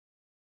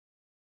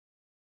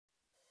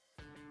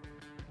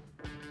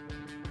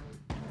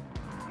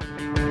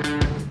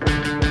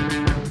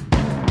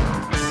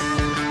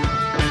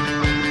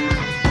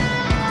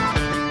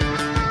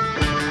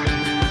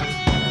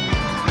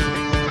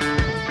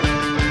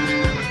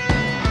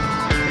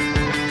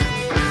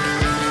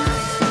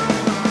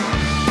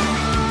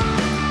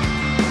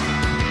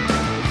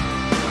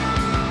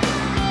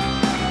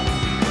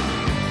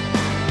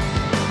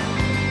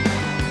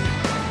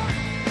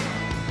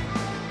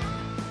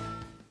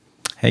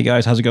Hey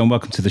guys, how's it going?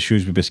 Welcome to the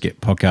Shrewsbury Biscuit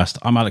podcast.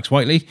 I'm Alex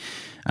Whiteley,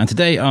 and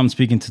today I'm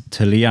speaking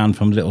to Leanne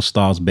from Little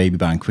Stars Baby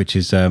Bank, which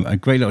is a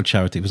great little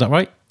charity. Was that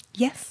right?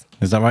 Yes.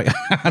 Is that right?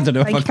 I don't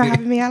know. Thank you for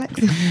having me, Alex.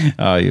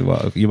 Oh,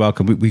 you're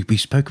welcome. We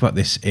spoke about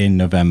this in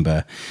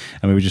November,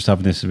 and we were just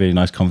having this really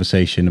nice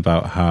conversation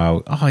about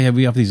how,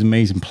 we have these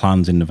amazing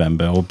plans in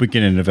November or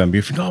beginning of November.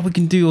 You think, we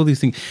can do all these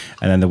things,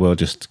 and then the world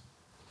just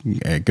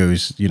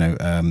goes,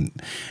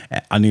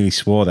 I nearly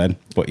swore then,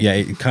 but yeah,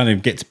 it kind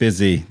of gets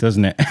busy,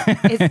 doesn't it?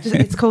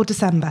 It's called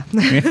December.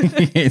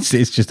 it's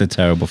just a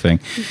terrible thing,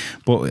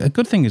 but a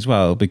good thing as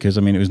well, because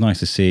it was nice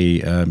to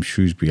see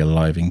Shrewsbury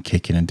alive and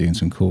kicking and doing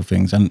some cool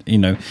things. And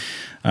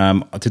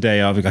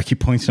today I keep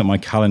pointing at my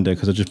calendar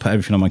because I just put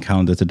everything on my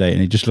calendar today,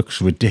 and it just looks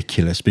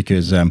ridiculous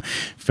because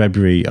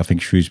February, I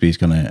think Shrewsbury is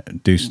going to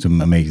do some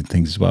amazing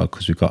things as well,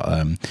 because we've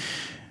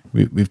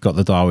got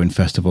the Darwin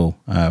Festival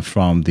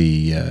from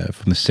the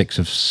 6th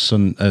of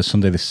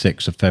Sunday the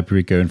 6th of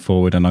February going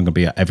forward, and I'm going to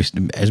be at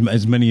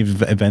as many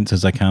events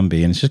as I can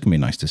be, and it's just going to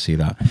be nice to see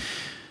that.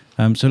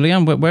 So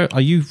Leanne, where are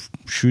you?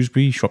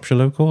 Shrewsbury, Shropshire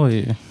local? Are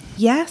you?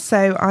 Yeah,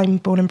 so I'm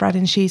born and bred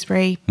in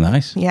Shrewsbury.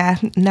 Nice. Yeah,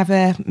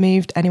 never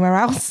moved anywhere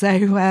else, so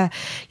know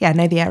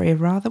the area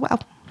rather well.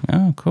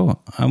 Oh,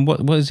 cool. And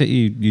what is it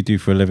you do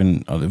for a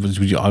living? I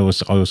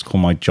always call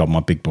my job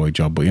my big boy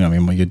job, but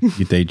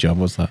your day job,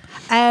 what's that?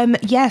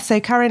 So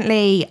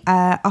currently,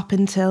 up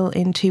until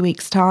in 2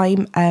 weeks'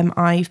 time,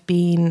 I've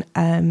been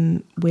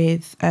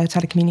with a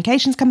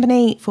telecommunications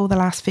company for the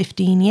last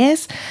 15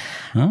 years.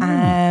 Oh.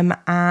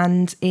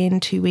 And in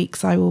 2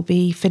 weeks, I will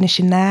be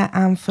finishing there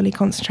and fully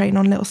concentrating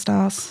on Little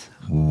Stars.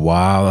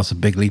 Wow, that's a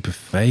big leap of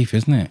faith,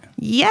 isn't it?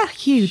 Yeah,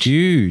 huge.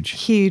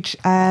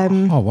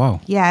 Oh,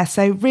 wow. Yeah,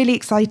 so really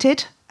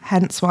excited.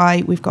 Hence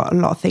why we've got a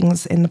lot of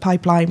things in the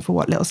pipeline for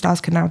what Little Stars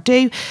can now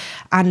do,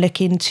 and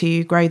looking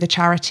to grow the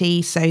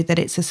charity so that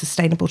it's a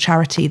sustainable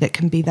charity that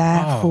can be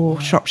there for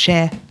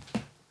Shropshire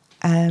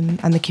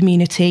and the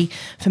community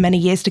for many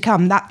years to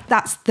come.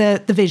 That's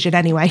the vision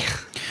anyway.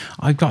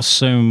 I've got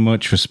so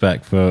much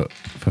respect for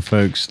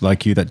folks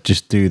like you that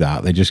just do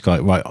that. They just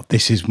go, right,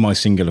 this is my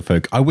singular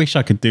focus. I wish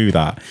I could do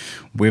that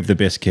with the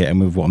Biscuit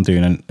and with what I'm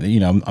doing. And,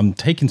 I'm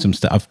taking some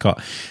steps. I've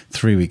got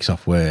 3 weeks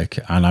off work,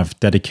 and I've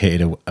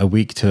dedicated a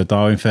week to the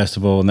Darwin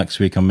Festival. Next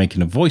week, I'm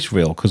making a voice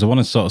reel because I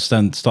want to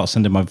start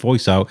sending my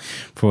voice out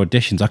for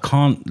auditions. I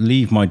can't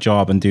leave my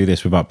job and do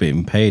this without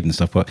being paid and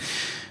stuff, but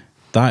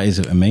that is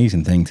an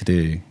amazing thing to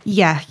do.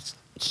 Yeah,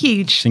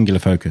 huge. Singular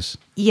focus.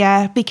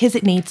 Yeah, because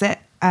it needs it.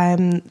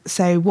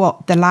 So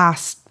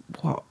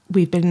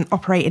we've been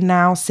operating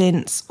now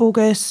since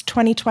August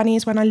 2020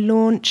 is when I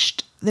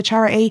launched the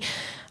charity.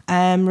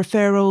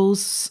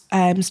 Referrals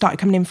started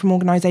coming in from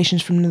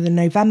organisations from the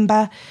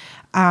November.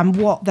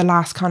 What the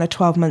last kind of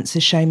 12 months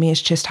has shown me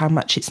is just how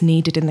much it's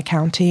needed in the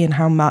county and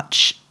how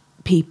much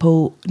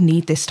people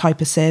need this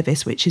type of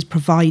service, which is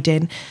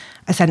providing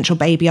essential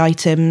baby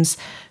items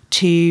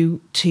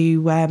to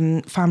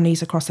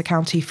families across the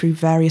county through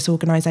various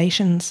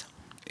organisations.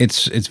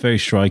 It's very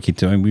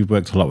striking. We've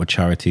worked a lot with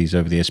charities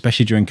over the years,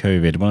 especially during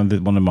COVID.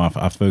 One of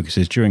our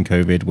focuses during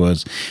COVID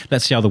was,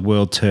 let's see how the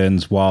world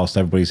turns whilst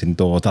everybody's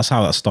indoors. That's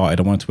how that started.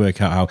 I wanted to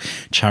work out how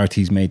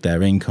charities made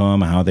their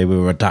income, how they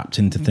were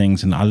adapting to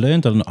things, and I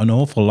learned an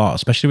awful lot,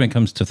 especially when it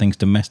comes to things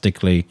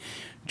domestically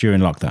during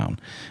lockdown.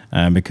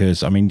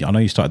 Because I know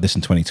you started this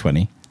in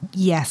 2020.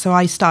 Yeah, so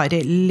I started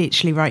it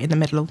literally right in the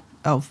middle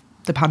of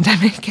the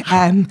pandemic.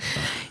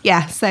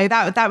 So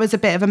that was a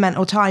bit of a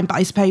mental time, but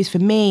I suppose for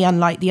me,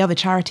 unlike the other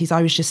charities,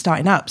 I was just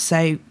starting up,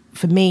 so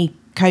for me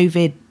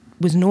COVID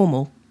was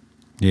normal.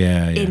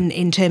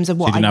 In terms of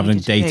what you didn't I have any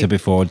data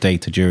before,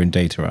 data during,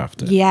 data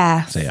after.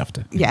 Say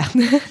after.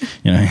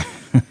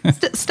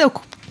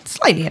 Still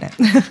slightly in it.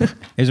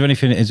 Is there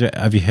anything,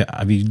 have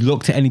you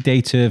looked at any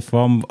data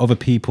from other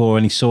people or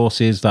any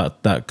sources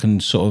that can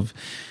sort of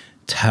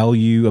tell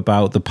you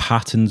about the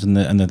patterns and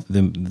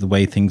the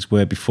way things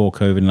were before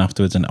COVID and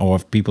afterwards, or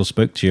if people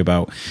spoke to you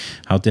about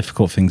how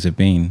difficult things have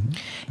been?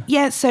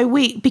 Yeah, so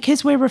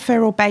because we're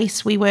referral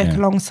based, we work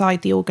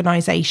alongside the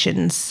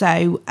organisations.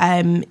 So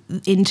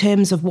in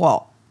terms of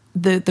what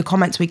the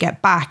comments we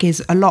get back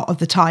is, a lot of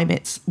the time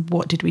it's,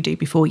 what did we do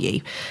before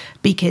you?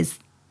 Because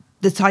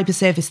the type of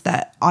service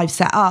that I've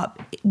set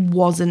up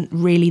wasn't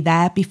really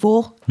there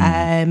before.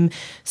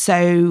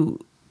 So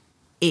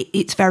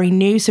it's very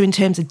new. So in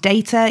terms of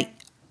data,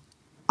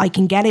 I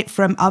can get it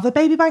from other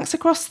baby banks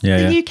across the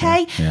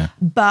UK.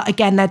 But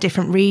again, they're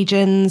different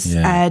regions,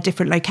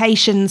 different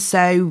locations.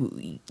 So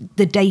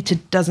the data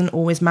doesn't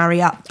always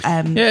marry up.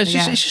 It's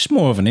just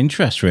more of an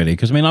interest, really.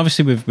 Because,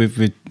 obviously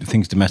with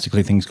things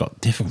domestically, things got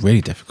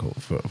really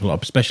difficult for a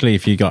lot, especially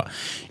if you got,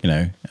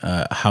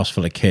 a house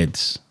full of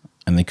kids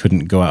and they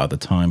couldn't go out at the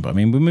time. But,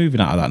 we're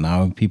moving out of that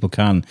now, and people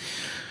can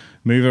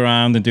move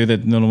around and do the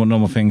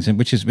normal things,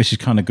 which is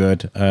kind of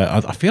good.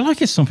 I feel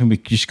like it's something we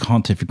just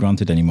can't take for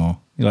granted anymore.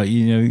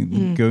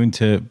 Going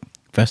to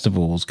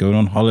festivals, going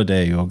on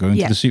holiday, or going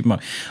to the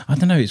supermarket. I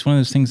don't know. It's one of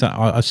those things that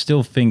I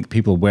still think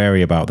people are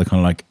wary about. They're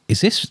kind of like,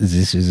 is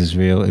this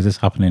real? Is this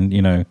happening?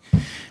 You know,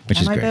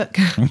 which is great.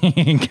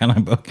 Can I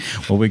book?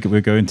 Well,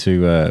 we're going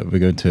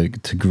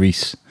to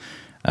Greece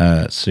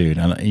soon,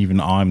 and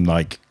even I'm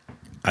like,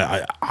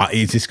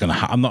 is this gonna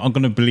happen? I'm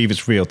gonna believe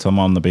it's real till I'm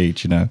on the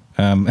beach, you know.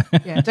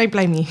 Yeah, don't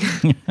blame me.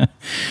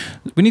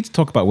 We need to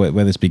talk about where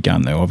this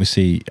began, though.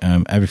 Obviously,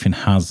 everything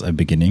has a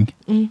beginning,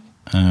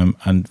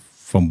 and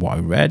from what I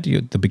read,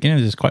 the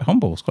beginning is quite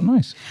humble. It's quite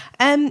nice.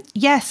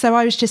 So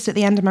I was just at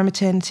the end of my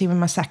maternity with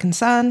my second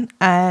son.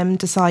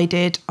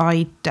 Decided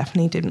I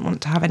definitely didn't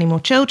want to have any more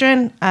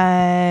children.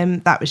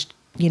 That was,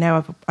 you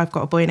know, I've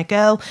got a boy and a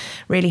girl.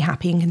 Really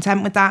happy and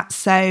content with that.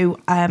 So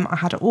I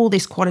had all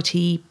this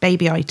quality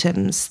baby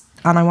items,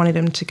 and I wanted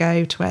them to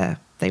go to where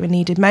they were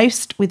needed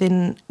most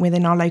within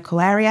our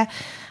local area.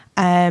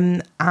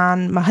 And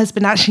my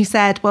husband actually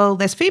said, well,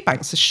 there's food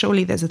banks, so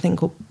surely there's a thing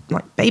called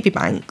like baby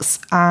banks.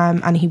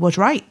 And he was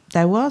right.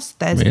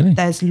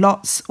 There's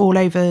lots all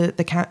over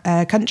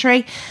the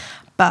country,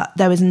 but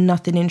there was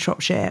nothing in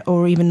Shropshire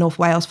or even North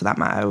Wales for that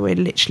matter. We're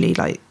literally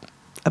like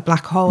a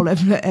black hole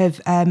of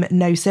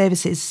no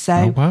services.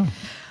 So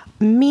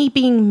me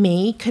being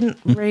me, couldn't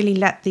really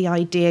let the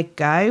idea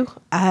go.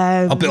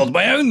 I'll build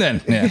my own then.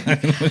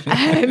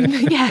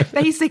 Yeah,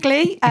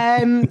 basically.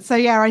 So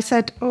I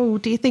said, oh,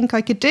 do you think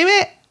I could do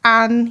it?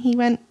 And he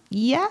went,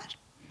 yeah,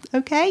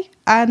 okay.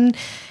 And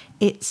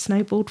it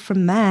snowballed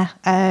from there.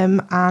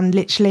 And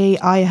literally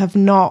I have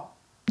not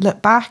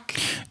looked back.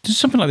 Does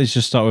something like this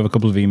just start with a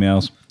couple of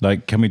emails?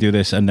 Like, can we do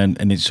this? And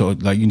it's sort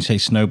of like, you say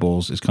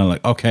snowballs. It's kind of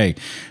like, okay,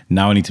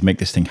 now I need to make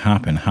this thing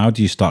happen. How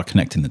do you start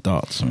connecting the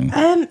dots? I mean,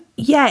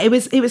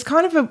 it was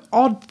kind of an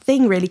odd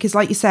thing, really, because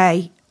like you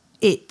say,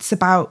 it's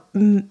about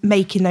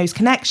making those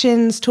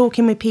connections,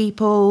 talking with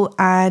people,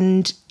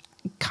 and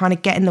kind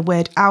of getting the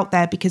word out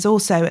there. Because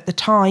also at the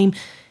time,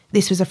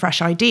 this was a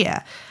fresh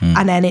idea,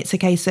 and then it's a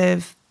case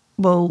of,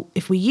 well,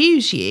 if we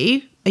use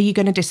you, are you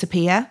going to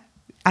disappear?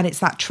 And it's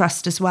that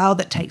trust as well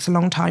that takes a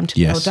long time to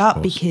build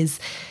up, because,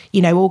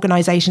 you know,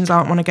 organisations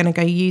aren't going to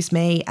go use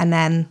me and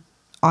then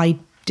I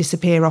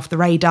disappear off the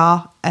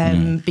radar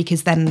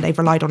because then they've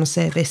relied on a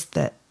service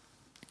that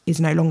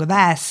is no longer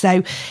there.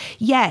 So,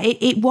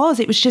 it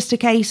was just a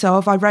case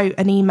of I wrote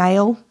an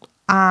email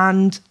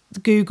and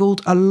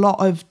Googled a lot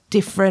of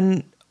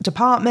different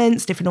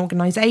departments, different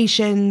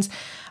organisations,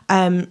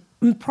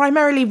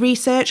 primarily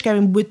research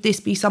going, would this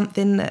be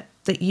something that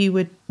you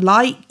would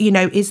like? You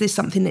know, is this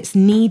something that's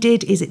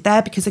needed? Is it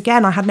there? Because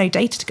again, I had no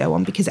data to go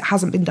on because it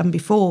hasn't been done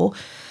before.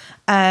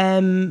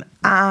 And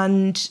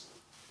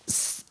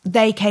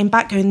they came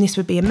back going, this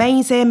would be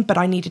amazing, but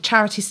I need a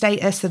charity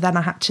status. So then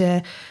I had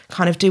to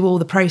kind of do all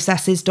the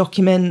processes,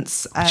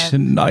 documents. It's a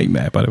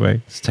nightmare, by the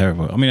way. It's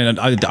terrible. I mean,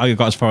 I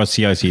got as far as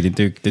CIC, didn't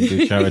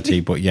do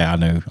charity, but yeah, I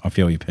know. I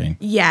feel your pain.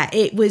 Yeah,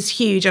 it was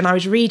huge. And I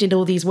was reading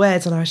all these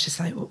words and I was just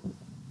like,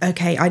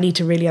 okay, I need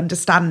to really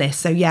understand this.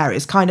 So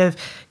it's kind of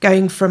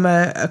going from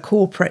a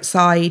corporate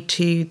side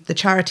to the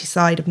charity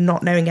side of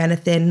not knowing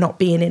anything, not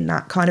being in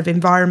that kind of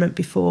environment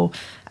before.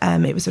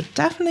 It was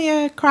definitely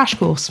a crash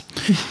course.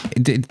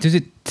 Does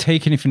it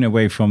take anything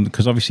away from?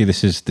 Because obviously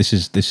this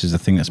is a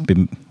thing that's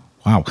been.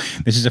 Wow,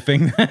 this is a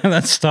thing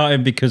that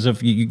started because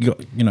of you got,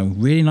 you know,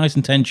 really nice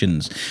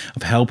intentions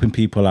of helping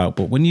people out,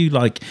 but when you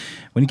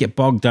get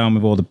bogged down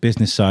with all the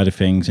business side of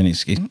things, and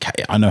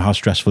I know how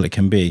stressful it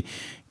can be.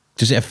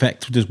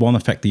 Does one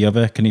affect the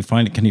other? Can you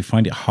find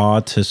it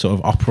hard to sort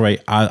of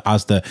operate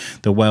as the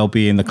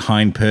well-being, the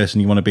kind person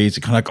you want to be? Is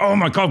it kind of like, oh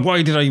my God,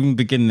 why did I even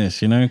begin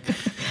this, you know?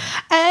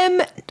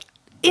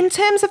 In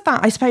terms of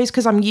that, I suppose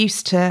because I'm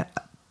used to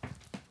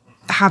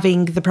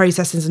having the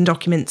processes and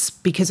documents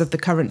because of the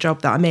current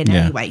job that I'm in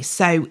anyway.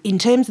 So in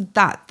terms of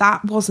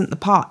that wasn't the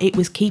part. It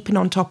was keeping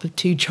on top of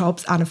 2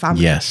 jobs and a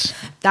family. Yes.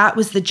 That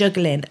was the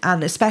juggling.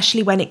 And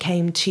especially when it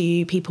came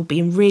to people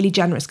being really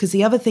generous. Because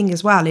the other thing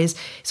as well is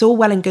it's all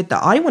well and good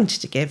that I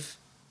wanted to give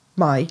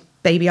my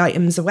baby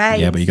items away.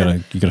 Yeah, but you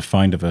gotta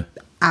find other.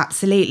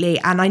 Absolutely.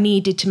 And I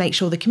needed to make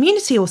sure the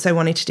community also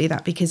wanted to do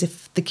that, because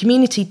if the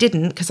community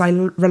didn't, because I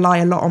rely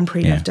a lot on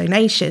pre-loved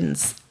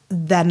donations,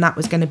 then that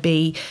was going to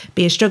be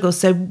a struggle.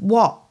 So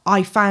what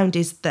I found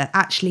is that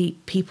actually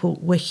people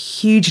were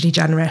hugely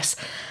generous,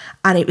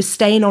 and it was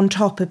staying on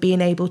top of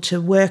being able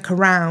to work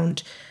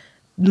around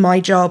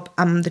my job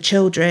and the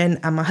children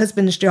and my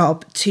husband's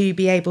job to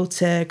be able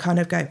to kind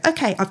of go,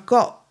 okay, I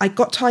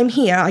got time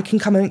here. I can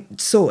come and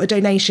sort a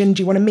donation.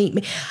 Do you want to meet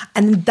me?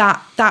 And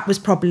that was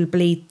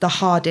probably the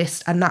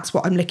hardest. And that's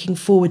what I'm looking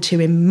forward to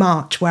in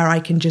March, where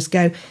I can just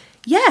go,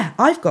 yeah,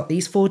 I've got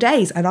these 4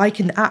 days and I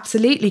can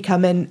absolutely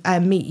come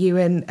and meet you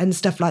and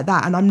stuff like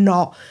that. And I'm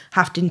not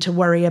having to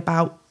worry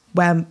about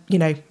where, you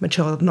know, my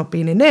child not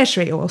being in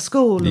nursery or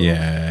school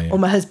or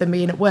my husband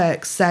being at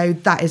work. So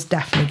that is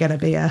definitely going to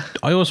be I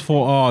always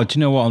thought, do you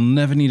know what? I'll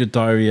never need a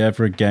diary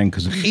ever again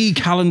because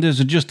e-calendars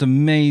are just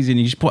amazing.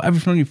 You just put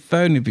everything on your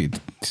phone.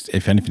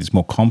 If anything, it's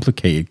more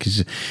complicated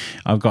because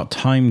I've got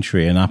Time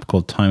Tree, an app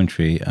called Time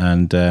Tree.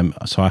 And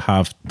so I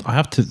have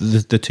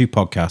the two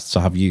podcasts.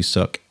 I have You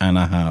Suck and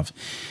I have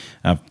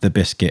the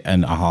Biscuit,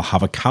 and I'll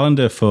have a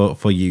calendar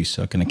for You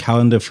Suck and a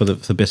calendar for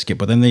the Biscuit,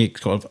 but then they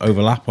sort of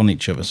overlap on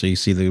each other, so you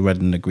see the red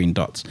and the green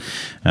dots.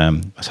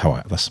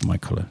 That's my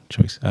color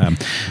choice.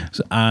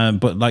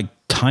 But like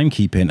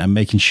timekeeping and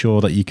making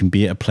sure that you can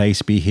be at a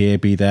place, be here,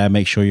 be there,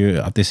 make sure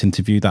you're at this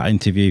interview, that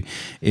interview.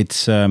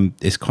 It's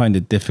kind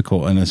of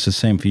difficult, and it's the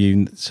same for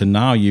you. So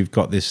now you've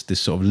got this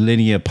sort of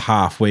linear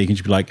path where you can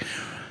just be like,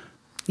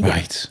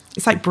 right.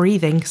 It's like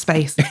breathing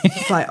space.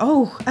 It's like,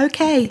 oh,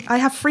 okay, I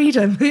have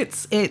freedom.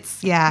 It's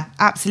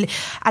absolutely.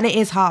 And it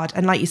is hard.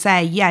 And like you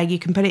say, you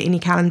can put it in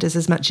your calendars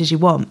as much as you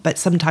want, but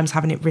sometimes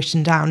having it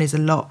written down is a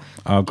lot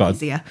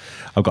easier.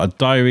 I've got a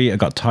diary, I've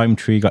got Time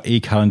Tree, got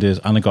e-calendars,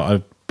 and I've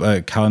got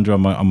a calendar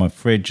on my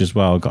fridge as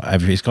well. I've got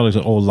everything. It's got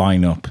to all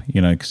line up,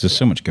 you know, because there's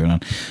so much going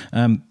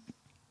on.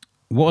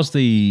 What was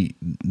the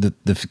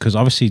because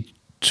obviously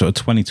sort of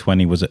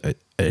 2020 was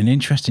an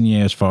interesting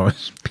year as far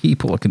as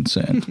people are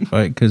concerned,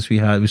 right? Because we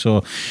saw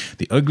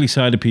the ugly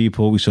side of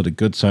people, we saw the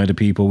good side of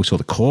people, we saw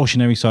the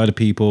cautionary side of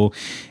people.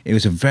 It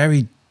was a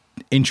very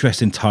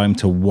interesting time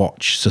to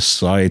watch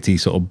society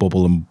sort of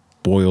bubble and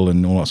boil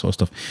and all that sort of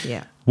stuff.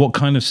 Yeah. What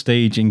kind of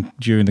staging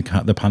during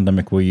the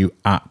pandemic were you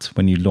at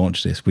when you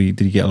launched this?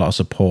 Did you get a lot of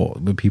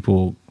support? Were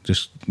people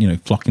just, you know,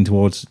 flocking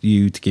towards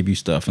you to give you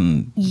stuff?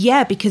 And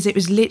because it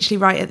was literally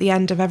right at the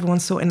end of everyone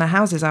sorting their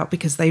houses out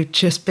because they've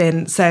just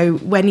been. So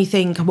when you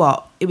think,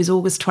 it was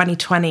August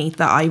 2020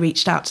 that I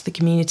reached out to the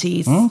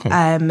communities. Oh,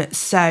 okay.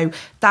 So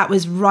that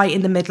was right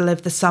in the middle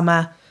of the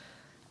summer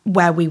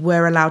where we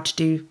were allowed to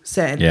do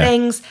certain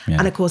things. Yeah.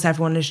 And of course,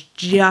 everyone has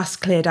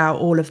just cleared out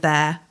all of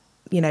their,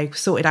 you know,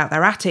 sorted out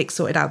their attics,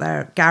 sorted out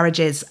their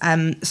garages.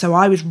 So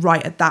I was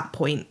right at that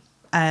point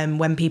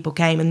when people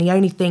came. And the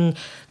only thing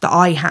that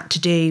I had to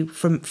do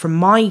from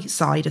my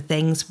side of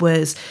things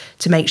was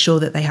to make sure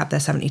that they had their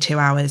 72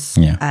 hours,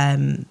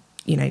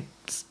 you know,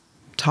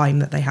 time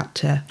that they had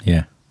to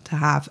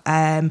have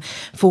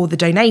for the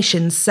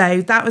donations.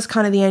 So that was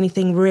kind of the only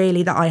thing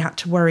really that I had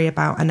to worry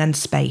about. And then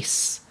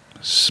space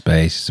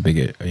is a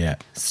big,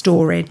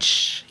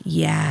 storage.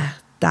 Yeah.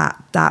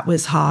 That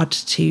was hard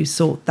to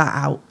sort that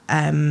out.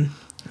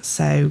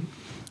 So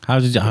how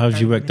did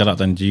you work that out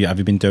then? Have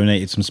you been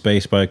donated some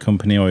space by a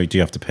company, or do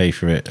you have to pay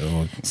for it?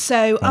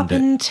 So up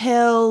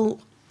until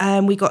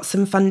we got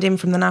some funding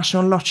from the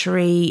National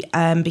Lottery,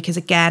 because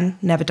again,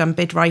 never done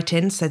bid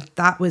writing, so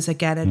that was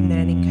again a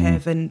learning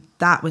curve, and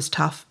that was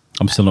tough.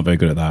 I'm still not very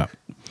good at that.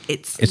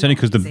 It's only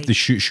because the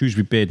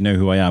Shrewsbury bid know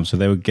who I am, so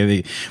they would give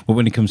it. Well,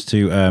 when it comes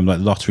to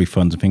like lottery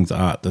funds and things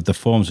like that, the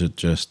forms are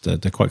just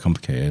they're quite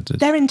complicated.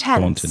 They're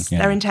intense.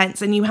 They're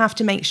intense, and you have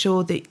to make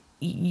sure that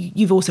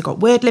you've also got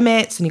word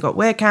limits and you've got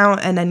word count,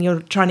 and then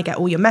you're trying to get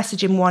all your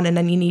message in one, and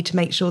then you need to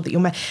make sure that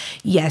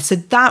so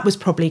that was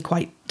probably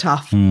quite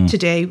tough to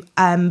do.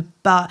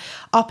 But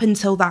up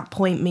until that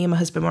point, me and my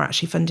husband were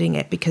actually funding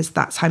it because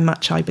that's how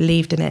much I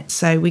believed in it.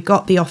 So we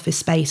got the office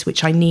space,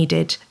 which I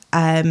needed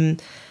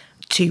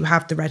to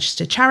have the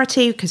registered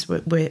charity because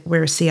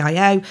we're a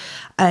CIO,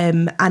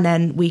 and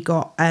then we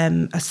got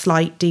a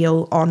slight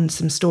deal on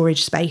some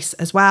storage space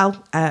as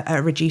well at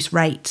a reduced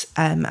rate,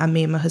 and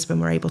me and my husband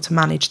were able to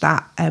manage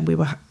that, and we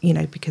were, you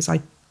know, because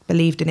I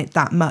believed in it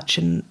that much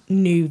and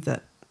knew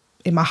that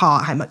in my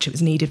heart how much it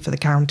was needed for the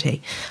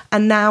county.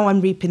 And now I'm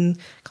reaping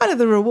kind of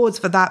the rewards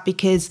for that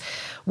because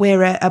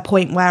we're at a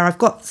point where I've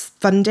got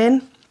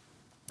funding.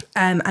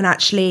 And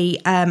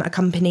actually, a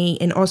company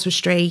in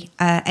Shrewsbury,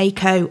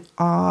 Aico,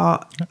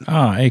 are...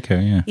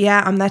 Aico,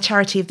 Yeah, I'm their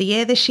Charity of the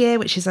Year this year,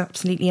 which is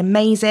absolutely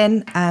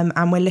amazing.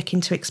 And we're looking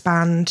to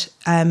expand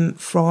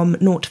from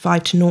 0 to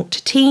 5 to 0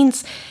 to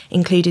teens,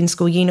 including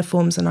school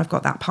uniforms, and I've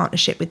got that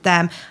partnership with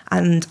them.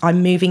 And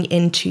I'm moving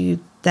into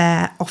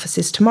their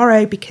offices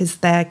tomorrow because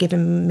they're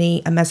giving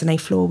me a mezzanine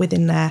floor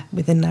within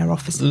their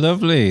offices.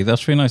 Lovely.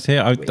 That's really nice to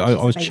hear.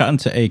 I was chatting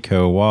to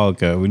Aico a while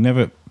ago. We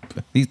never...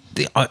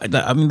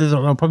 I mean, there's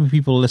probably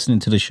people listening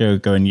to the show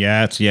going,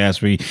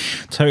 yes, we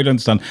totally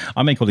understand.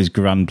 I make all these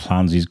grand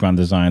plans, these grand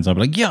designs. I'm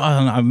like,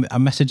 I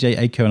messaged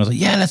Aico and I was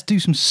like, let's do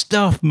some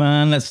stuff,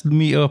 man. Let's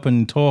meet up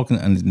and talk.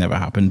 And it never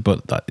happened,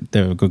 but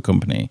they're a good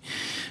company.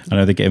 I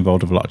know they get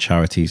involved with a lot of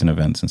charities and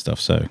events and stuff.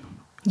 So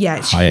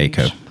it's hi, huge.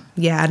 Aico.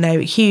 Yeah, I know,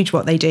 huge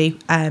what they do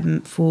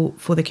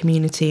for the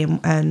community,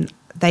 and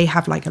they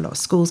have like a lot of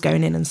schools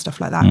going in and stuff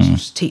like that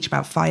to teach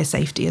about fire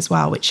safety as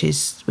well, which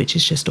is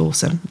just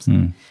awesome.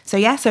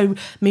 So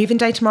moving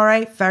day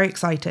tomorrow, very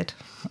excited.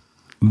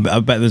 I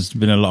bet there's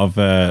been a lot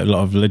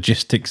of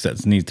logistics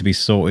that needs to be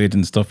sorted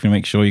and stuff to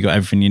make sure you got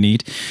everything you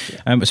need.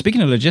 But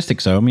speaking of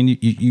logistics, though, I mean,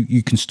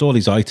 you can store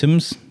these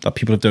items that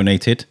people have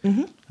donated.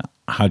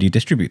 how do you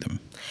distribute them?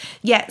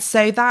 Yeah,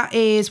 so that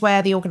is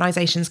where the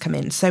organisations come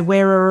in. So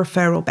we're a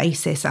referral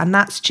basis, and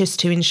that's just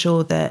to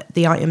ensure that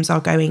the items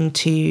are going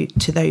to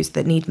those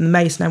that need them the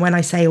most. Now, when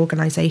I say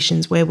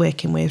organisations, we're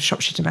working with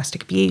Shropshire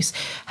Domestic Abuse,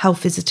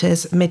 health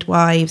visitors,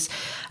 midwives,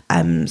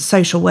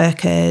 social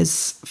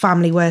workers,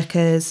 family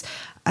workers,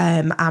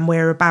 and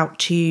we're about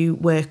to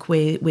work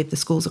with the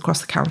schools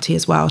across the county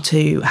as well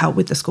to help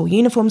with the school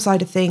uniform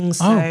side of things.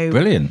 Oh,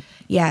 brilliant.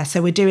 Yeah,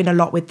 so we're doing a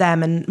lot with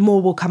them, and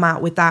more will come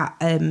out with that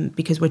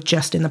because we're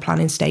just in the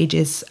planning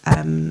stages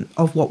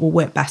of what will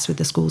work best with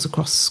the schools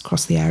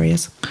across the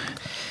areas.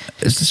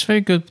 It's just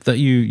very good that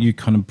you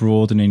kind of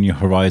broadening your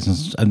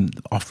horizons and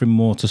offering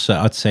more to,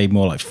 I'd say,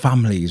 more like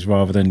families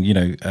rather than,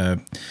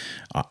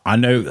 I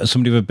know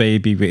somebody with a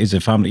baby is a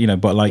family,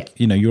 but like,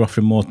 you're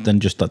offering more than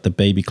just like the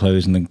baby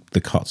clothes and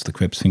the cots, the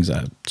cribs, things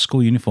like that.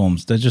 School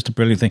uniforms, they're just a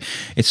brilliant thing.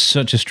 It's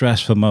such a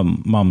stress for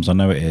mums, I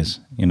know it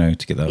is, to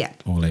get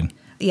that all in.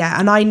 Yeah,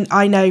 and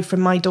I know from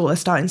my daughter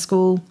starting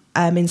school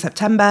in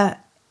September,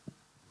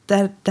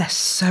 they're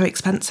so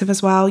expensive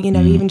as well,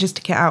 even just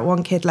to kit out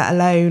one kid, let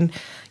alone,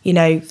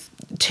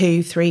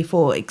 2, 3,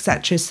 4,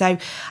 etc. So,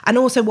 and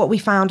also what we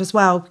found as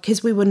well,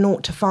 because we were 0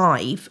 to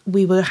 5,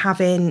 we were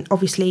having,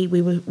 obviously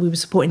we were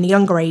supporting the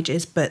younger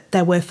ages, but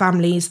there were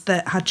families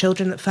that had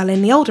children that fell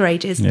in the older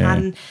ages. Yeah.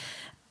 And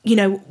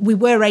we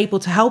were able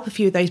to help a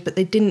few of those, but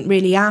they didn't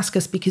really ask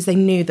us because they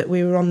knew that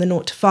we were on the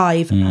 0 to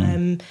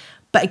 5.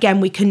 But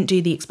again, we couldn't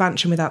do the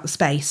expansion without the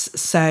space.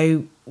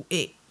 So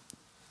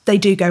they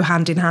do go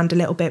hand in hand a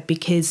little bit,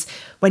 because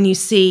when you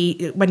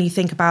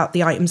think about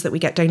the items that we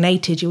get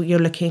donated, you're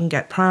looking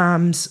at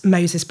prams,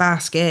 Moses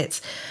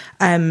baskets,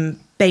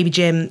 baby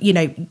gym,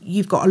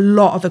 you've got a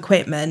lot of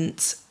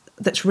equipment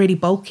that's really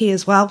bulky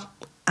as well.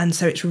 And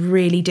so it's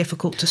really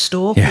difficult to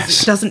store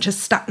because it doesn't just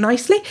stack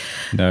nicely.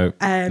 No,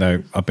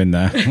 I've been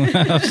there.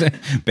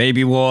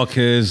 Baby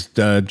walkers,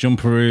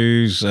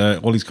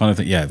 jumperoos, all these kind of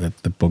things. Yeah,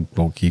 the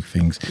bulky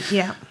things.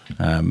 Yeah.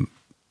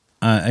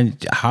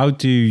 And how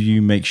do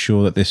you make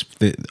sure that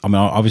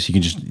obviously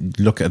you can just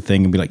look at a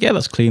thing and be like, yeah,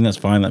 that's clean, that's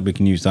fine, that we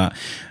can use that.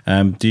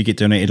 Do you get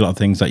donated a lot of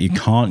things that you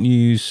can't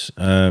use?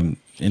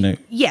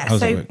 Yeah,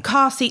 so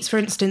car seats, for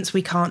instance,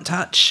 we can't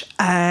touch.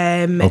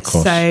 Of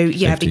course,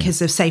 safety.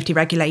 Because of safety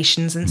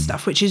regulations and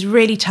stuff, which is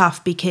really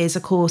tough because,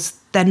 of course,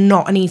 they're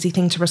not an easy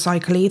thing to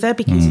recycle either,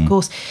 because, of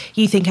course,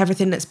 you think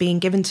everything that's being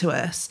given to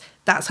us,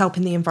 that's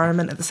helping the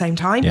environment at the same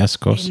time. Yes,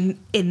 of course.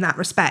 In that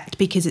respect,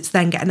 because it's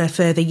then getting a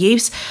further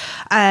use.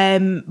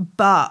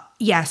 But,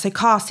 yeah, so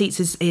car seats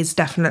is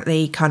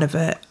definitely kind of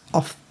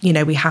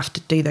we have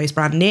to do those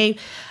brand new.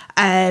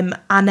 And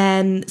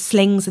then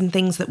slings and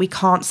things that we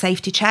can't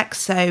safety check.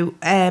 So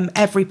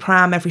every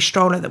pram, every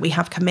stroller that we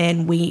have come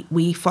in,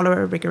 we follow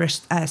a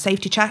rigorous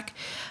safety check,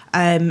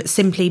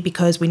 simply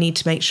because we need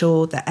to make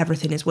sure that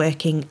everything is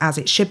working as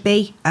it should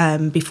be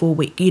before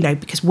we,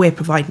 because we're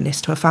providing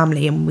this to a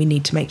family and we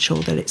need to make sure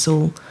that it's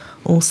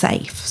all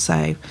safe.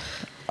 So,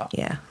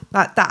 yeah,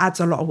 that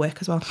adds a lot of work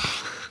as well.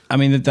 I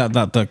mean,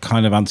 that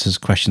kind of answers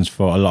questions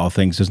for a lot of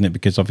things, doesn't it?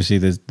 Because obviously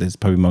there's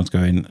probably mums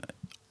going,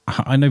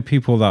 I know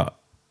people that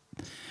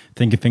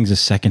think of things as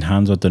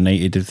secondhand or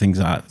donated, things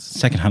like that,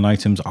 secondhand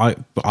items.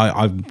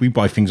 We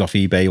buy things off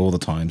eBay all the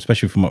time,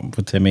 especially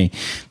for Timmy,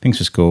 things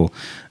for school.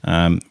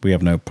 We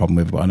have no problem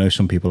with it, but I know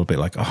some people are a bit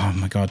like, oh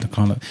my God, I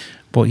can't.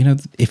 But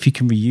if you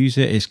can reuse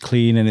it, it's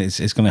clean and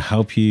it's going to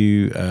help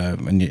you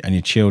and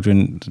your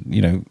children.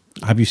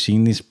 Have you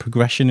seen this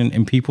progression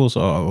in people's,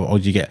 or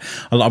do you get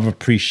a lot of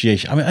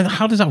appreciation? I mean,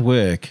 how does that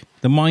work?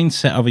 The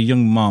mindset of a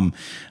young mum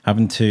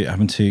having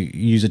to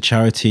use a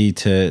charity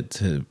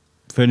to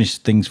furnish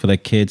things for their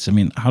kids. I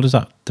mean, how does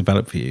that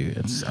develop for you?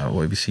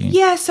 What have you seen?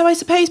 Yeah, so I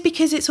suppose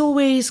because it's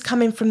always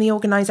coming from the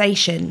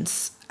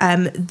organisations,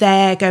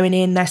 they're going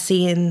in, they're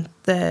seeing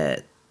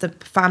the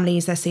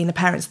families, they're seeing the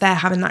parents, they're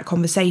having that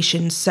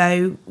conversation.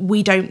 So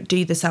we don't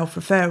do the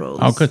self-referrals.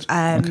 Oh, good.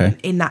 Okay.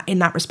 In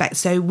that respect.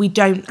 So we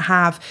don't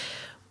have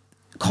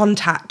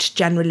contact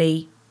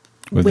generally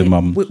with the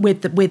mum,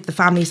 with the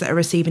families that are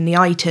receiving the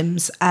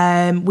items.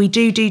 We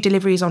do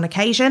deliveries on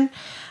occasion.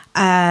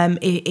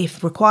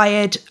 If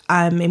required,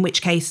 in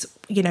which case,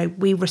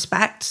 we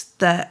respect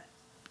that,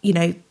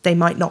 they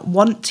might not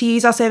want to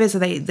use our service, or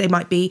they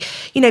might be,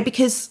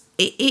 because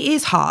it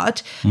is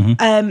hard.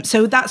 Mm-hmm.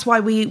 So that's why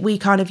we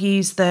kind of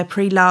use the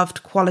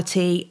pre-loved,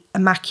 quality,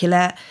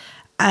 immaculate,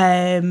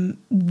 one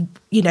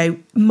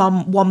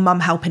mum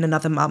helping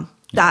another mum.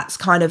 That's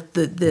kind of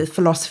the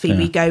philosophy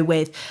we go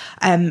with.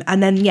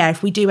 And then,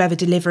 if we do ever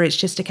deliver, it's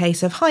just a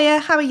case of, hiya,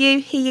 how are you?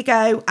 Here you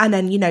go. And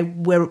then,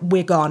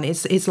 we're gone.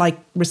 It's like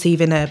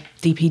receiving a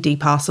DPD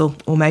parcel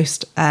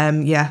almost.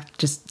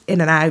 Just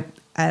in and out.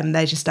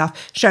 There's your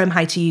stuff. Show them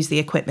how to use the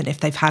equipment if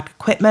they've had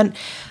equipment,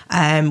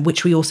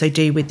 which we also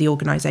do with the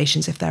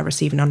organisations if they're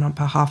receiving on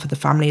behalf of the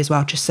family as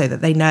well, just so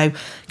that they know,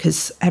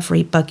 because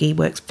every buggy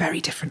works very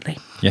differently.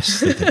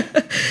 Yes, they do.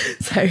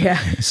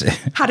 So,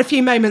 had a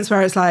few moments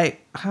where it's like,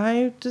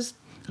 how'd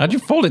you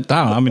fold it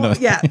down? I mean,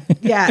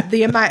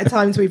 the amount of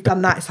times we've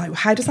done that, it's like,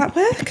 how does that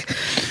work?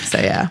 So,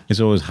 yeah.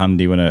 It's always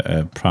handy when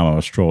a pram or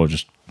a straw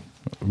just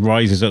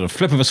rises at a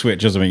flip of a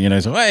switch or something, you know,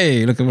 so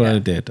hey, look at what I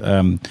did.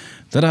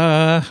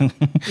 Ta-da!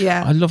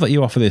 Yeah. I love that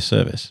you offer this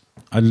service.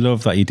 I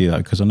love that you do that,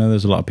 because I know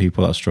there's a lot of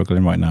people that are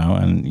struggling right now,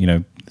 and you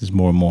know, there's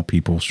more and more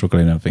people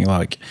struggling. And I think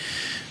like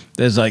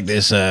there's like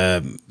this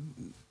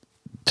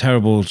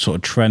terrible sort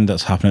of trend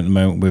that's happening at the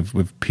moment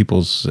with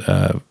people's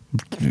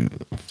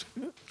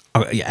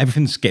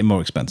everything's getting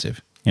more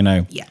expensive, you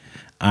know,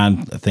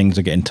 and things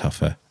are getting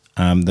tougher.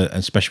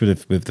 Especially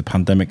with the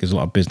pandemic, there's a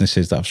lot of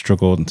businesses that have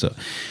struggled, and so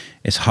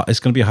it's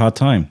going to be a hard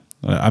time.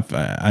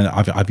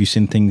 Have you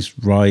seen things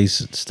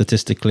rise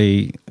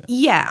statistically?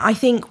 Yeah, I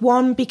think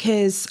one,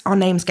 because our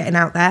name's getting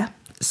out there,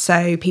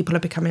 so people are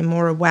becoming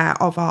more aware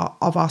of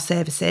our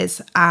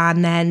services,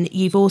 and then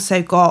you've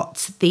also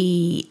got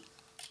the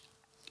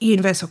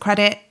universal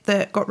credit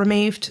that got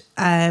removed.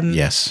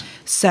 Yes.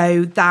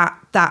 So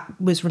that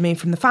was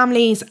removed from the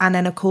families, and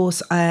then of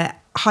course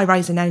high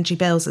rise in energy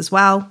bills as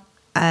well.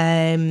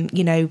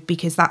 You know,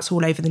 because that's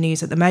all over the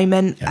news at the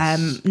moment.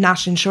 Yes.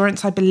 National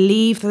insurance, I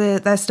believe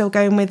that they're still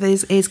going with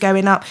is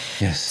going up.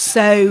 Yes.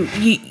 So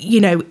you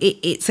know,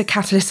 it's a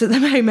catalyst at the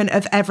moment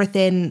of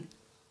everything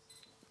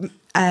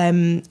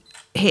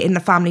hitting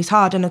the families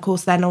hard, and of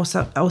course then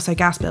also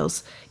gas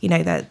bills. You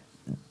know, that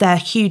they're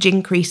huge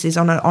increases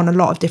on a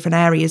lot of different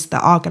areas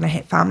that are going to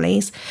hit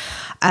families.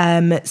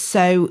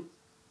 So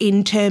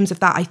in terms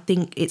of that, I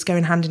think it's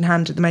going hand in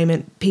hand at the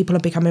moment. People are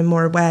becoming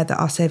more aware that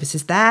our service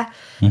is there.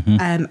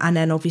 And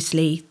then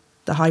obviously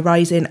the high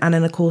rising, and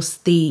then of course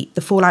the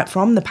fallout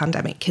from the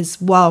pandemic,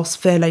 because whilst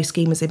furlough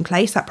scheme was in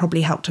place, that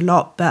probably helped a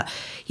lot. But,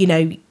 you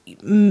know,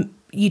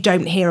 you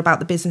don't hear about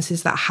the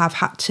businesses that have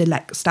had to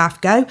let staff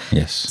go.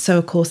 Yes. So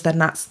of course then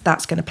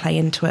that's going to play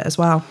into it as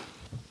well.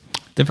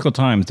 Difficult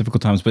times,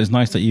 but it's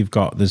nice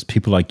that there's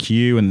people like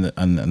you and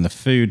the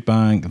food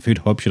bank, the food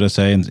hub, should I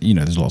say, and you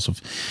know, there's lots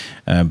of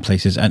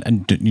places,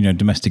 and you know,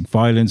 domestic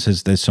violence.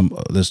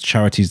 There's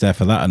charities there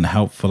for that and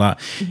help for that.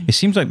 It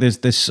seems like there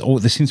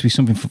seems to be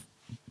something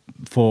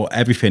for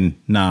everything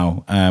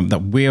now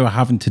that we're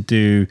having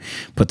to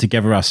put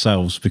together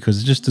ourselves,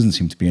 because it just doesn't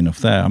seem to be enough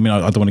there. I mean, I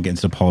don't want to get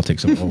into the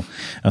politics of all.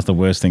 That's the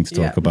worst thing to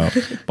talk about.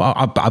 But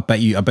I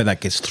bet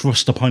that gets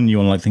thrust upon you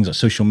on like things like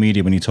social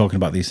media when you're talking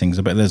about these things.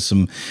 I bet there's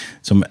some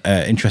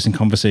interesting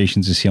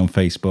conversations you see on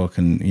Facebook,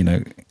 and you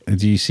know,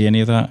 do you see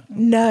any of that?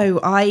 No,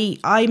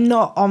 I'm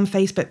not on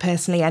Facebook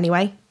personally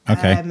anyway.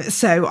 Okay.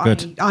 So I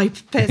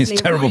personally, it's a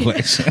terrible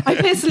place. I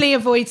personally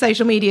avoid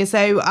social media.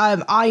 So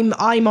I'm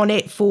on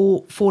it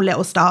for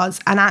little stars,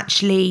 and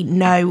actually,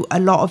 no, a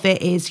lot of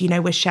it is, you know,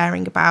 we're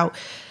sharing about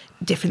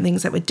different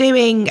things that we're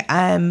doing,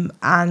 and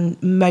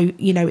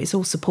you know, it's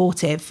all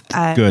supportive.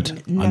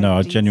 Good. I know.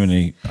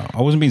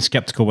 I wasn't being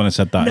skeptical when I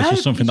said that. No, it's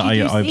just something that I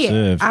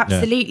observed.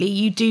 Absolutely,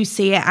 you do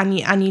see it,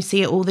 and you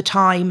see it all the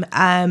time.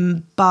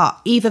 But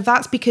either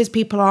that's because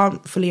people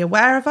aren't fully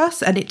aware of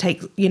us, and it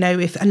takes, you know,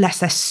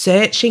 unless they're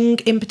searching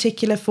in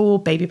particular for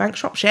Baby Bank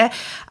Shropshire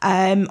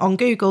on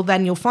Google,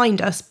 then you'll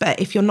find us. But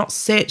if you're not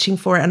searching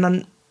for it,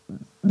 and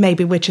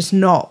maybe we're just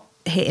not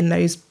hitting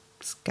those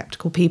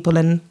skeptical people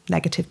and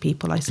negative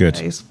people, I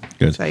suppose.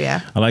 Good. So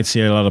yeah, I like to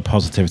see a lot of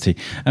positivity.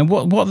 And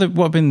what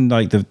have been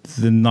like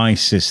the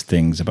nicest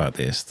things about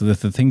this? The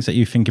things that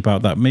you think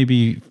about that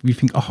maybe you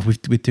think, oh,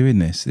 we're doing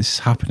this. This is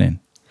happening.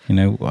 You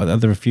know, are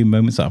there a few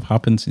moments that have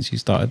happened since you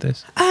started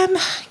this?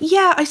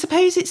 Yeah, I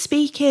suppose it's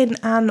speaking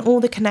and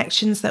all the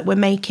connections that we're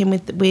making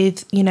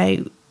with you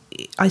know,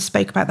 I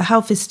spoke about the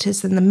health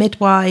visitors and the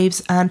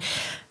midwives and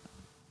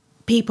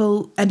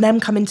people, and them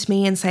coming to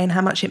me and saying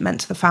how much it meant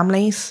to the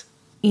families.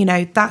 You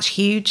know, that's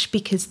huge,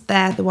 because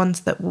they're the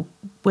ones that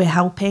we're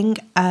helping.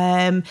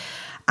 And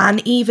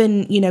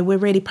even, you know, we're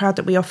really proud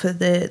that we offer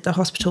the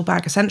hospital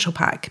bag essential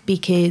pack,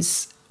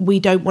 because we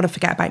don't want to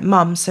forget about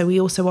mum. So we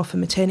also offer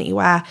maternity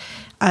wear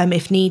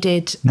if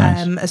needed,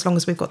 nice. As long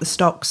as we've got the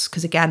stocks,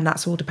 because again,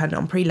 that's all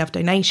dependent on pre-love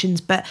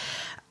donations. But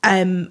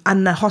and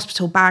the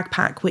hospital bag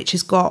pack, which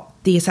has got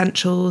the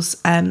essentials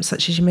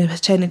such as your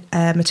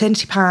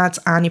maternity pads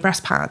and your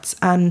breast pads.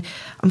 And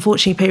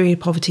unfortunately, period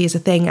poverty is a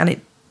thing, and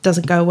it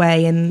doesn't go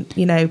away, and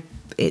you know,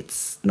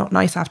 it's not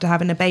nice after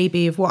having a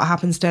baby of what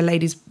happens to a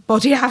lady's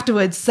body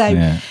afterwards.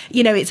 So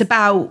you know, it's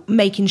about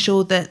making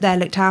sure that they're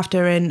looked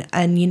after,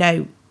 and you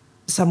know,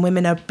 some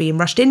women are being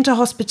rushed into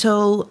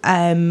hospital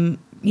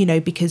you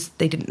know, because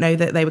they didn't know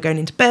that they were going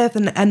into birth,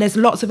 and there's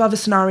lots of other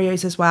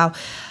scenarios as well,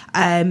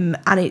 and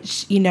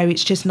it's, you know,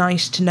 it's just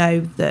nice to know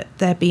that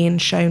they're being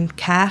shown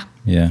care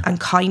and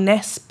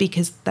kindness,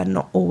 because they're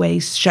not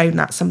always shown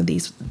that, some of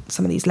these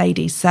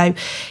ladies. So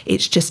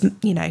it's just,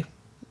 you know,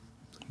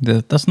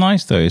 that's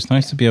nice though. It's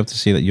nice to be able to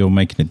see that you're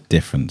making a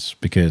difference,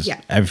 because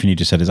everything you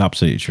just said is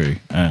absolutely true.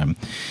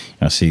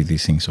 I see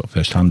these things sort of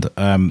firsthand,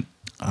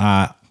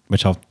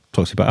 which I'll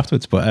talk to you about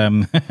afterwards. But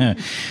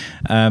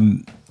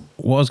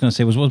what I was going to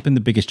say was, what's been the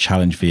biggest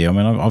challenge for you? I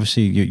mean,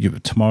 obviously,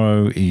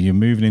 tomorrow you're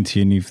moving into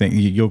your new thing.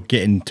 You're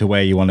getting to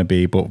where you want to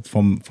be, but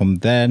from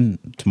then,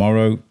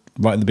 tomorrow,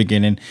 right at the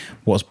beginning,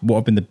 what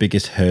have been the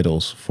biggest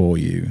hurdles for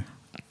you?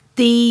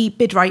 The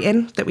bid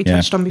writing that we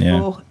touched on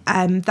before,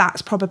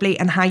 that's probably,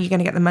 and how you're going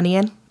to get the money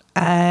in,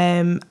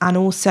 and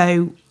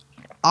also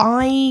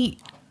I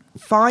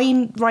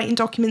fine writing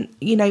document,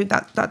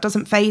 that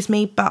doesn't faze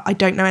me, but I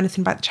don't know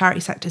anything about the charity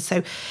sector.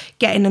 So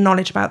getting the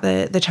knowledge about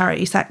the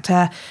charity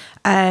sector,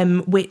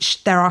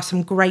 which there are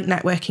some great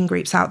networking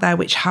groups out there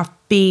which have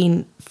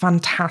been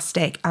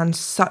fantastic and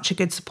such a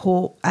good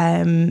support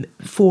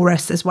for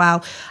us as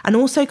well. And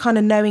also kind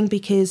of knowing,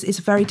 because it's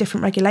a very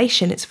different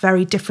regulation, it's a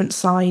very different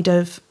side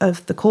of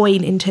the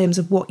coin in terms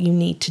of what you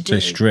need to do. So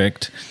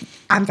strict.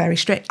 And very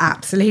strict,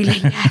 absolutely,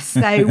 yes.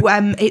 So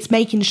it's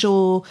making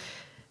sure,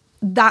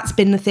 that's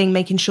been the thing,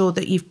 making sure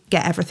that you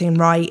get everything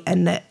right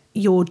and that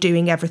you're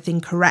doing everything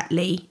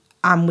correctly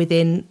and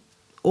within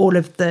all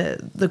of the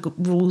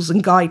rules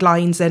and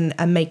guidelines,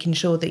 and making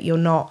sure that you're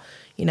not,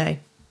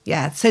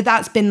 So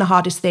that's been the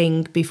hardest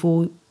thing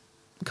before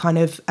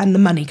and the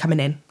money coming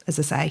in, as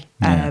I say.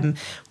 Yeah.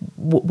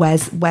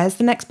 Where's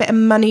the next bit of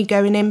money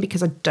going in?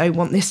 Because I don't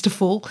want this to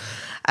fall.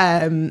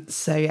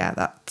 So yeah,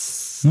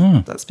 that's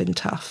been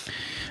tough.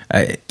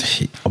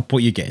 But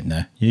you're getting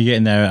there.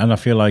 And I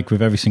feel like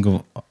with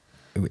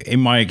in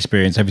my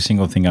experience, every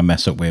single thing I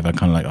mess up with, I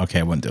kind of like, okay,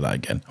 I won't do that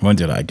again.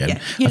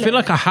 Yeah, I feel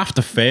like I have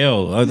to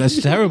fail. Oh,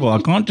 that's terrible.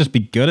 I can't just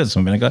be good at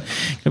something. I got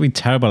to be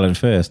terrible at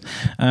first.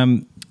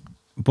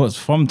 But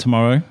from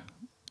tomorrow,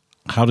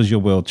 how does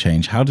your world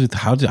change? How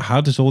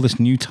does all this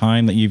new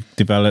time that you've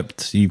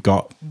developed,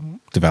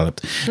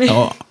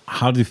 or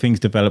how do things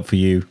develop for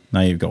you now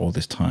you've got all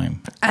this time?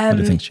 How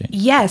do things change?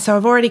 Yeah, so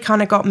I've already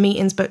kind of got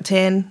meetings booked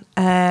in,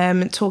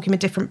 talking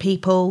with different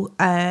people,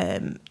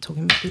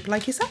 talking with people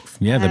like yourself.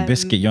 Yeah, the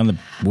Biscuit. You're on the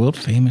world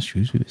famous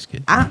Shrewsbury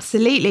Biscuit.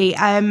 Absolutely.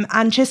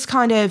 And just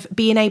kind of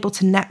being able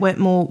to network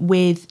more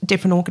with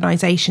different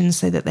organisations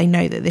so that they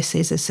know that this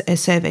is a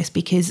service.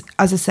 Because,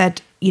 as I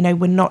said,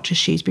 we're not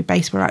just Shrewsbury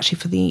based, we're actually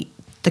for the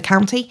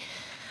county.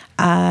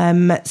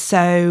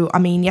 So, I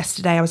mean,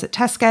 yesterday I was at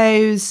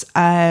Tesco's,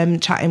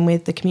 chatting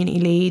with the community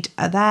lead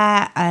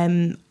there.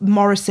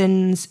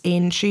 Morrison's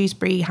in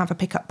Shrewsbury have a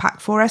pickup pack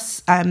for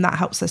us. That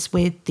helps us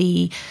with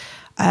the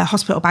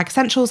hospital bag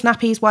essentials,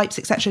 nappies, wipes,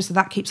 etc. So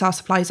that keeps our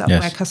supplies up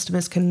where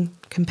customers can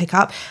pick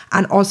up.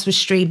 And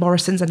Oswestry,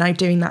 Morrison's are now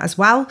doing that as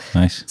well.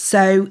 Nice.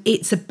 So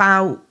it's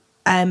about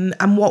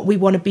and what we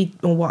want to be,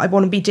 or what I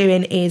want to be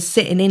doing, is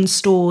sitting in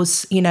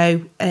stores,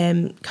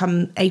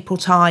 come April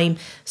time,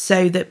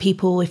 so that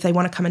people, if they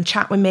want to come and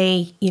chat with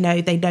me, they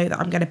know that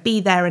I'm going to be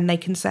there, and they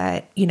can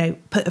say,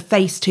 put a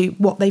face to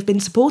what they've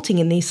been supporting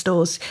in these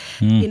stores,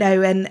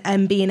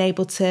 and being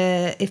able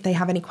to, if they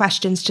have any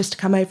questions, just to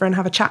come over and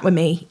have a chat with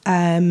me,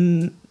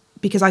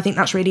 because I think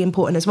that's really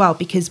important as well,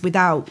 because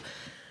without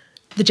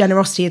the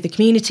generosity of the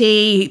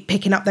community,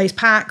 picking up those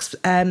packs,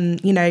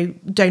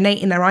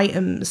 donating their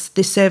items,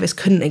 this service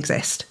couldn't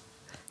exist.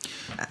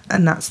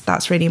 And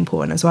that's really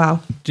important as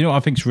well. Do you know what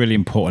I think is really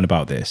important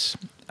about this?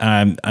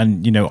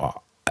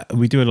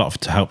 We do a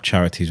lot to help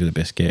charities with the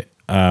Biscuit,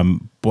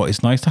 but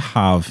it's nice to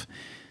have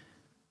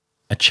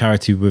a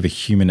charity with a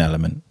human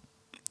element.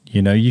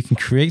 You can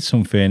create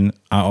something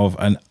out of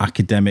an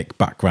academic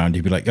background.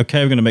 You'd be like,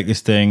 okay, we're going to make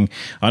this thing.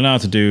 I know how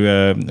to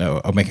do,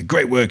 I'll make a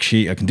great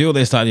worksheet. I can do all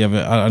this, that, the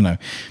other. I don't know.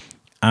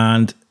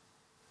 And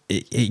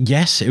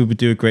yes, it would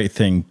do a great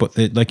thing. But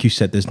like you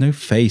said, there's no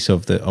face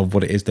of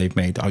what it is they've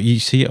made. You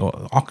see it,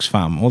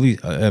 Oxfam, all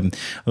these, I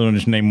don't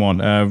just name one,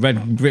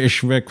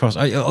 British Red Cross,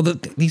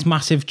 these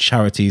massive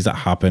charities that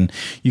happen.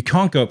 You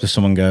can't go up to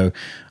someone and go,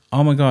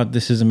 oh my God,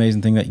 this is an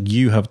amazing thing that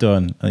you have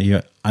done.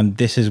 And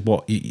this is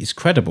what, it's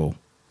credible.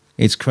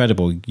 It's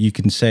credible. You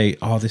can say,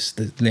 oh,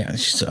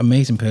 she's an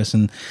amazing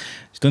person.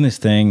 She's done this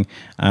thing,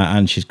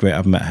 and she's great.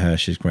 I've met her.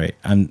 She's great.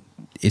 And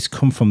it's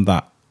come from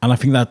that. And I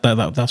think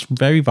that's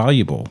very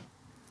valuable.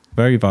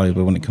 Very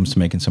valuable when it comes to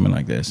making something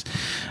like this.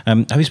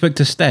 Have you spoken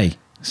to Stay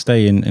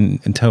in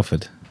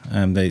Telford?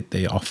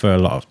 They offer a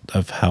lot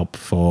of help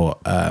for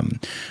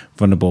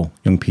vulnerable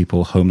young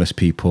people, homeless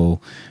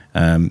people.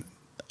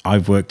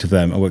 I've worked with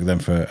them. I worked with them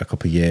for a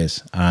couple of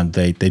years, and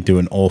they do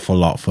an awful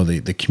lot for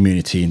the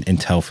community in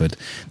Telford.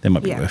 They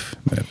might be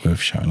worth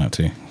shouting out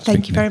to.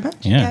 Thank you very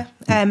much. Yeah.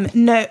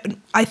 No,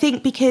 I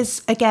think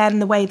because, again,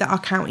 the way that our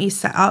county is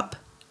set up,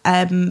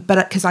 but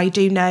because I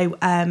do know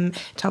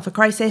Telford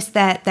Crisis,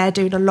 they're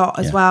doing a lot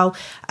as well.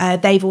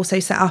 They've also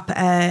set up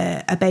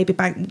a baby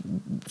bank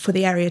for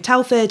the area of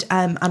Telford,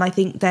 and I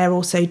think they're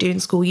also doing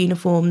school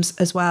uniforms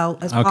as well.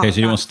 Okay, so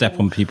you don't want to step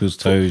on people's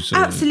toes.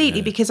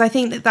 Absolutely, because I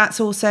think that's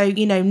also,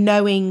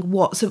 knowing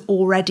what's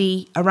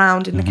already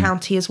around in the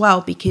county as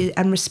well,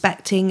 and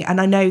respecting.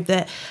 And I know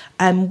that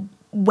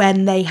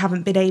when they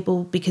haven't been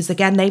able, because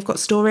again they've got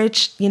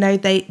storage,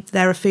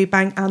 they're a food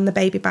bank and the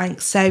baby bank.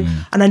 So,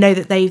 and I know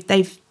that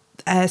they've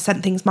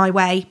sent things my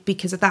way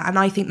because of that, and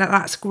I think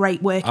that's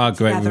great work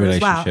together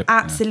as well.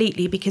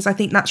 Absolutely, because I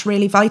think that's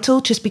really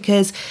vital. Just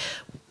because,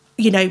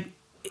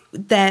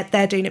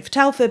 they're doing it for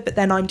Telford, but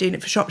then I'm doing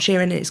it for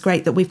Shropshire, and it's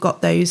great that we've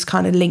got those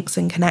kind of links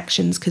and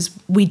connections, because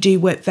we do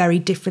work very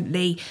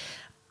differently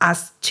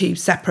as two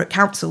separate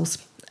councils.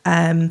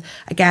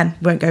 Again,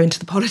 won't go into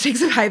the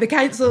politics of how the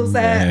councils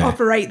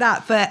operate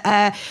that,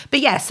 but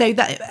yeah. So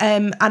that,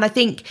 and I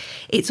think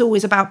it's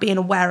always about being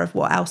aware of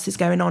what else is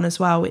going on as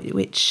well,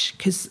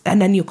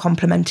 and then you're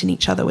complementing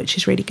each other, which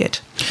is really good.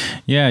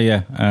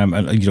 Yeah.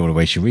 And you don't want to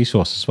waste your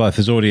resources as well. If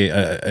there's already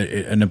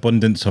an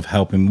abundance of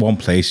help in one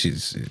place,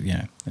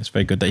 it's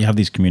very good that you have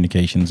these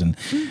communications and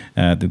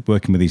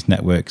working with these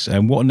networks.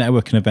 And what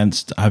networking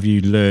events have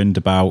you learned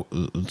about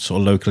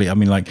sort of locally? I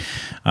mean, like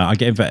I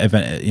get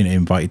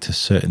invited to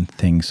certain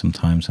things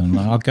sometimes, and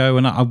I'll go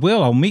and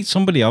I'll meet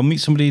somebody. I'll meet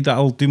somebody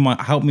that'll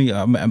help me.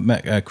 I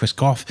met Chris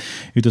Goff,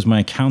 who does my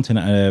accounting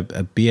at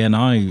a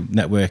BNI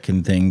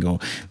networking thing. Or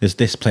there's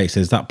this place,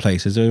 there's that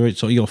place. Is there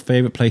sort of your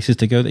favourite places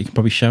to go that you can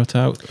probably shout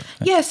out?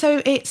 Yeah,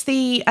 so it's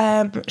the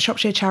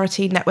Shropshire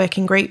Charity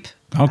Networking Group.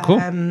 Oh, cool.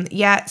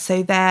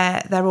 So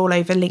they're all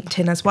over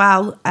LinkedIn as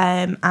well,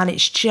 and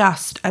it's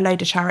just a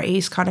load of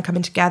charities kind of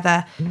coming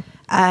together,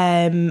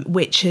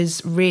 which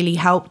has really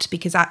helped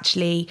because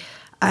actually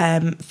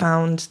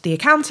found the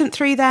accountant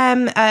through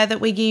them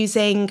that we're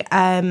using.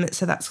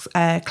 So that's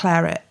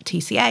Claire at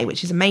TCA,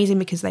 which is amazing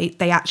because they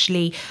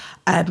actually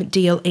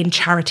deal in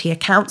charity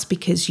accounts,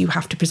 because you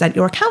have to present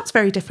your accounts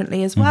very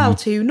differently as well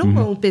to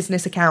normal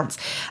business accounts.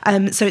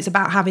 So it's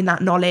about having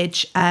that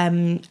knowledge.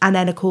 And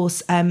then, of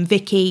course,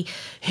 Vicky,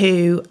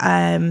 who,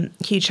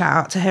 huge shout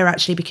out to her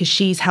actually, because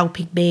she's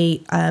helping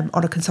me on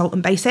a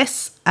consultant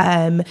basis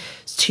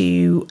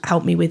to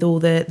help me with all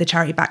the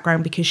charity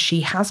background, because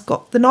she has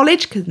got the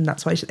knowledge, because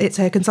that's why it's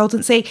her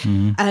consultancy.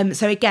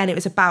 So again, it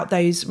was about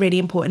those really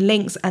important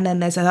links. And then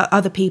there's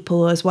other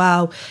people as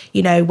well,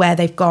 where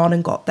they've gone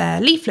and got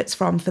their leaflets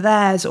from for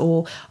theirs,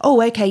 or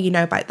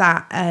about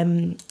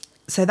that.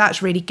 So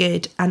that's really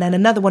good. And then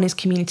another one is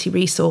community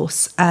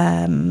resource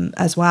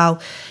as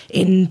well,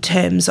 in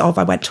terms of,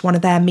 I went to one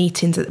of their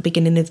meetings at the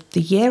beginning of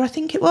the year, I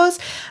think it was.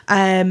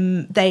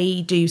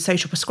 They do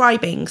social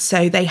prescribing.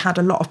 So they had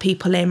a lot of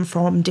people in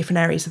from different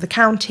areas of the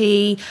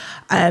county,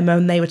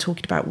 and they were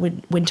talking about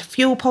winter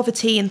fuel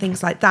poverty and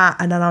things like that.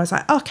 And then I was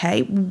like,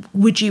 okay,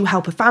 would you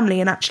help a family?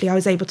 And actually I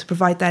was able to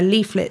provide their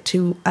leaflet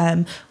to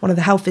one of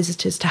the health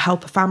visitors to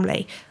help a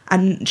family.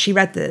 And she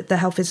read the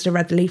health visitor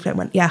read the leaflet and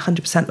went, yeah,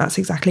 100%, that's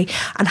exactly.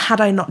 And had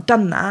I not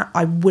done that,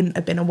 I wouldn't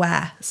have been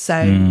aware.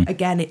 So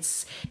again,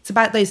 it's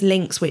about those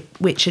links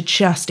which are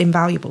just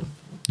invaluable.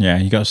 Yeah,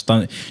 you got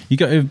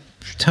to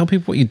tell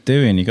people what you're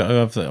doing. You got to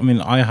have. I mean,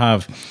 I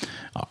have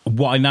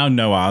what I now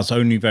know as,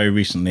 only very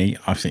recently,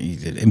 I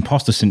think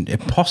imposter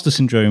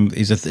syndrome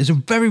is a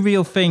very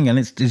real thing, and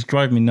it's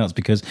driving me nuts,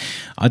 because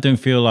I don't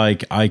feel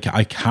like I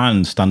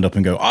can stand up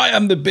and go, I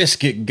am the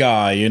biscuit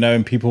guy,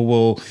 and people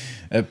will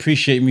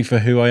appreciate me for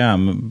who I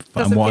am.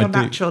 Doesn't feel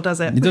natural, does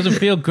it? It doesn't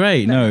feel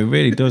great. No, it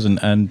really doesn't.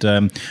 And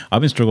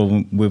I've been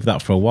struggling with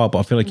that for a while, but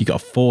I feel like you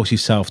got to force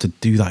yourself to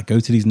do that. Go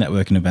to these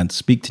networking events,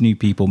 speak to new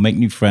people, make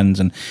new friends,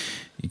 and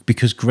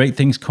because great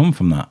things come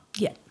from that.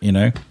 Yeah.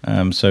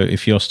 So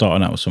if you're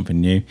starting out with something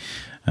new,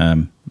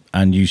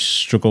 and you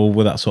struggle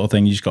with that sort of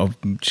thing, you just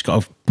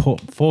got to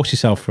force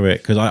yourself through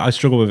it, because I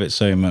struggle with it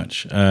so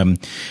much. When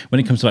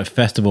it comes to like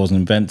festivals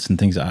and events and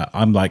things like that,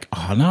 I'm like,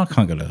 oh no, I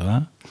can't go to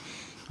that.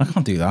 I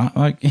can't do that.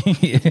 Like,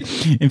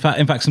 in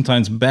fact,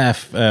 sometimes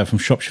Beth from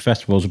Shropshire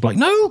Festivals would be like,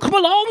 "No, come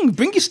along,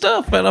 bring your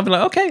stuff," and I'll be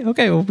like,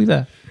 "Okay, we'll be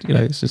there."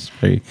 It's just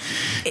very.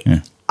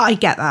 Yeah. I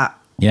get that.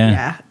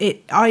 Yeah.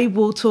 I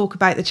will talk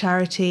about the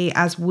charity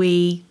as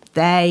we,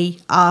 they,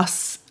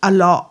 us a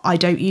lot. I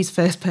don't use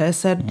first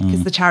person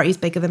because the charity is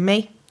bigger than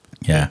me.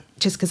 Yeah.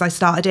 Just because I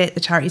started it,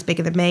 the charity is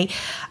bigger than me.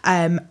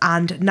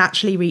 And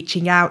naturally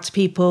reaching out to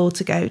people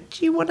to go,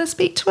 do you want to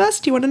speak to us?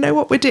 Do you want to know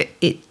what we're doing?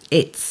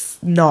 It's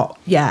not,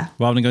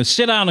 rather than go,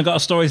 sit down, I've got a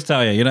story to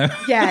tell you,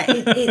 Yeah,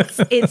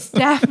 it's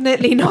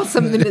definitely not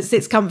something that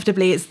sits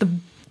comfortably. It's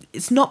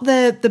not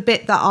the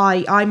bit that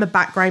I'm a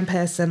background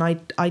person.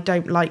 I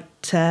don't like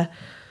to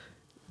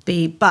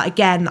be, but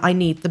again, I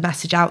need the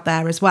message out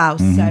there as well.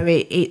 So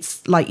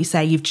it's like you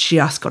say, you've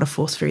just got to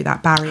force through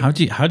that barrier. How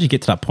do you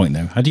get to that point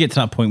though? How do you get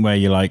to that point where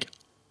you're like,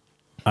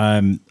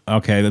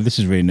 okay, this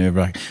is really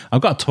nerve-wracking.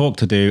 I've got a talk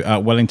to do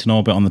at Wellington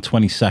Orbit on the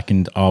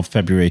 22nd of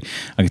February.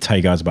 I can tell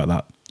you guys about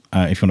that.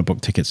 If you want to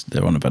book tickets,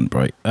 they're on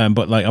Eventbrite.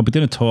 But like, I'll be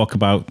doing a talk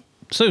about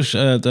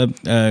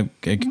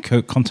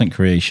content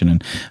creation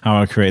and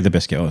how I created the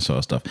biscuit, all that sort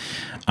of stuff.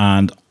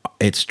 And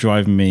it's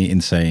driving me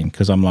insane,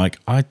 because I'm like,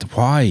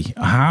 why?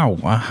 How?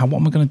 What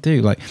am I going to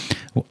do? Like,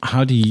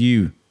 how do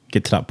you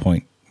get to that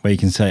point where you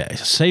can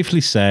safely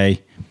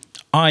say,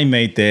 I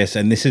made this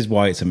and this is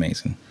why it's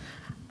amazing?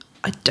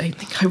 I don't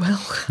think I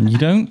will. You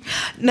don't?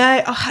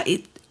 No,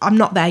 I'm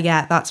not there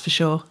yet, that's for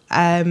sure.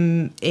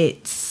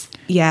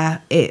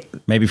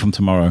 Maybe from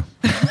tomorrow.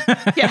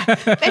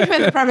 Maybe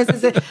when the premise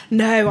is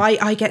no,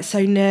 I get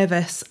so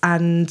nervous,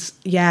 and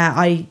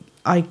I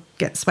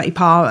get sweaty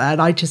palm,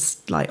 and I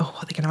just like,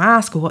 what are they going to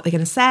ask, or what they're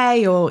going to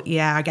say, or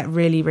I get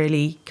really,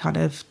 really kind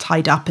of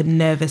tied up and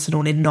nervous and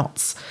all in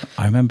knots.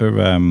 I remember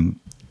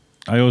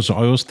I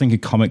always think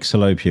of Comic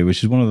Salopia,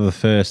 which is one of the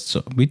first.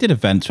 We did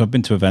events. So I've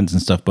been to events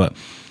and stuff, but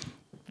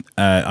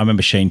I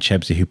remember Shane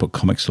Chebsey, who put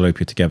Comic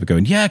Salopia together,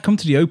 going, yeah, come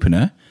to the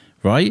opener,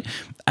 right?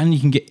 And you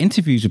can get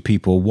interviews with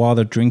people while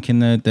they're drinking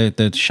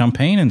the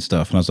champagne and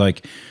stuff. And I was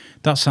like,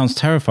 that sounds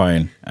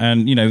terrifying.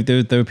 And, you know,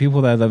 there were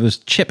people there. There was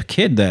Chip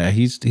Kidd there.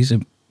 He's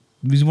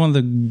one of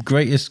the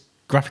greatest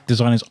graphic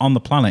designers on the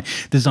planet.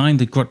 Designed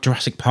the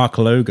Jurassic Park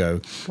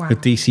logo, wow.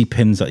 with DC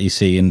pins that you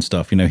see and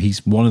stuff. You know,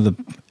 he's one of the...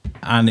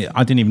 And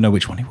I didn't even know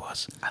which one he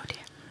was. Oh, dear.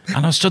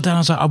 And I stood there and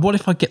I was like, what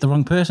if I get the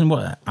wrong person?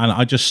 What? And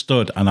I just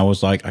stood and I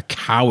was like a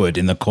coward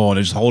in the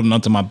corner, just holding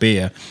onto my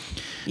beer.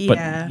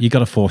 Yeah. But you got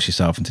to force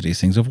yourself into these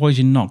things. Otherwise,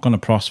 you're not going to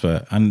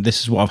prosper. And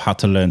this is what I've had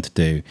to learn to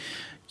do.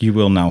 You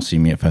will now see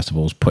me at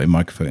festivals putting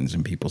microphones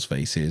in people's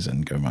faces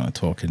and going around and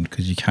talking,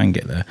 because you can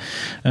get there.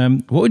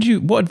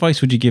 What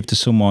advice would you give to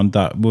someone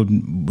that would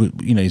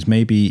you know, is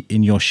maybe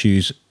in your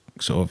shoes,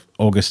 sort of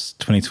August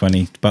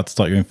 2020, about to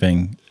start your own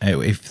thing?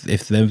 If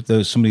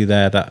there's somebody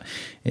there that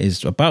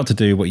is about to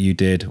do what you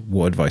did,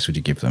 what advice would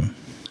you give them?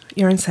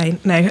 You're insane.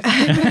 No.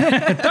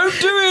 Don't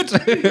do it.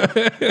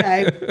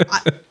 No.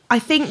 I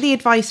think the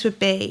advice would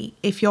be,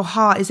 if your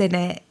heart is in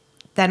it,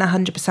 then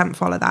 100%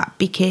 follow that.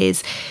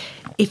 Because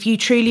if you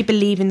truly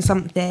believe in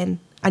something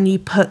and you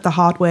put the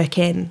hard work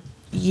in,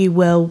 you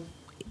will.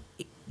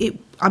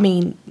 I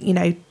mean, you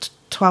know,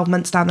 12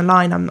 months down the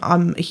line,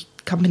 I'm a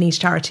company's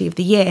charity of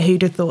the year.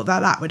 Who'd have thought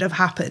that would have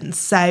happened?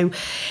 So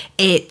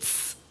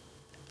it's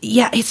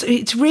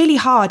really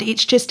hard.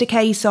 It's just a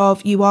case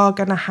of, you are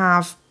going to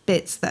have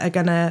bits that are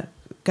going to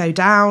go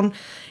down.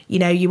 You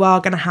know, you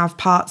are going to have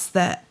parts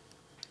that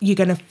you're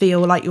going to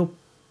feel like you're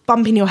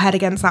bumping your head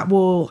against that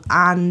wall.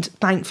 And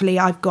thankfully,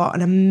 I've got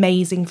an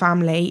amazing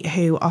family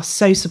who are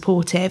so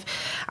supportive.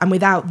 And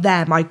without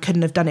them, I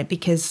couldn't have done it,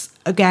 because,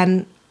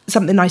 again,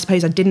 something I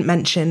suppose I didn't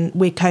mention,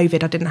 with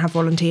COVID, I didn't have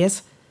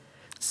volunteers.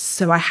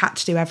 So I had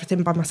to do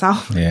everything by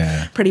myself,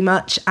 pretty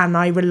much. And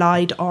I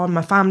relied on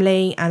my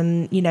family,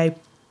 and, you know,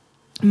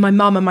 my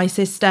mum and my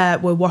sister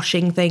were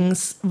washing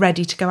things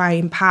ready to go out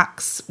in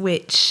packs,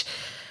 which,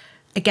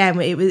 again,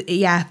 it was,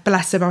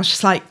 bless them. I was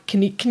just like,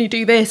 can you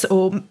do this?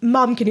 Or,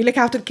 Mum, can you look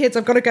after the kids?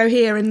 I've got to go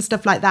here, and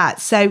stuff like that.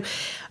 So,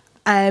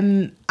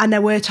 and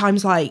there were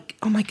times like,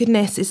 oh my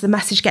goodness, is the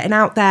message getting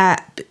out there?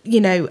 You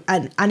know,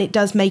 and it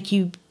does make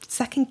you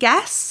second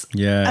guess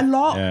a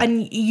lot,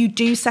 and you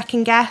do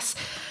second guess.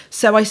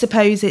 So I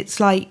suppose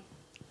it's like,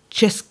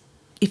 just,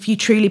 if you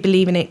truly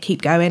believe in it,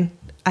 keep going,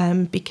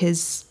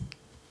 because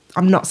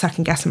I'm not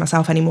second guessing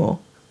myself anymore.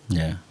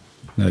 Yeah.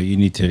 No, you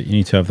need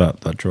to have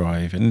that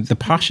drive, and the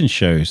passion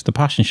shows. The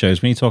passion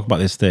shows when you talk about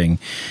this thing.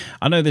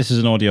 I know this is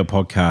an audio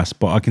podcast,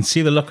 but I can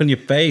see the look on your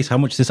face, how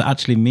much this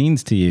actually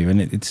means to you,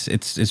 and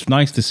it's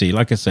nice to see.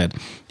 Like I said,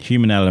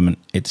 human element.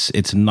 It's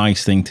a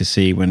nice thing to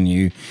see when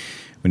you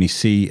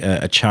see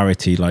a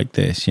charity like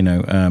this. You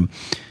know,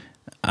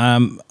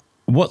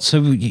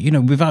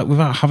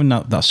 without having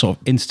that sort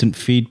of instant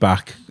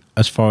feedback,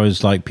 as far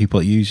as like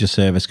people that use your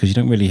service, because you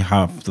don't really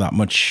have that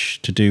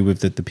much to do with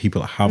the people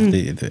that have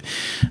the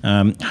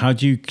how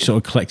do you sort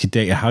of collect your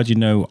data? How do you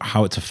know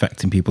how it's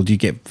affecting people? Do you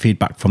get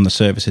feedback from the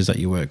services that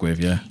you work with?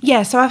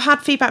 Yeah, so I've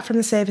had feedback from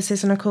the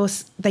services, and of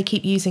course they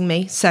keep using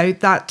me, so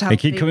that they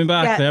keep coming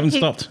back. They haven't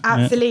stopped.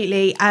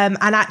 Absolutely. And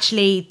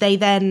actually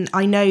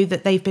I know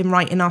that they've been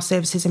writing our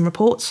services in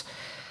reports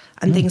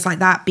and things like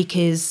that,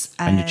 because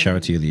and your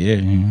charity of the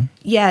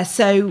year.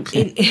 So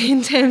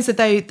in terms of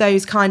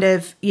those kind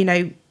of, you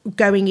know,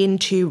 going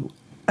into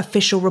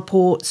official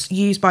reports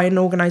used by an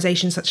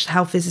organisation such as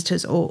Health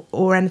Visitors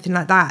or anything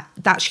like that,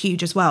 that's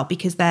huge as well,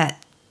 because they're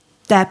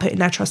putting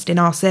their trust in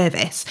our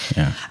service,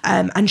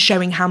 and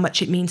showing how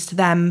much it means to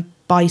them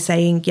by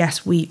saying,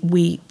 yes,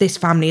 we this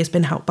family has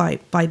been helped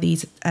by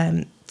these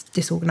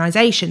this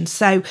organisation.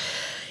 So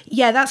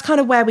that's kind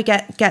of where we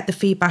get the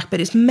feedback,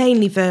 but it's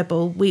mainly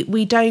verbal.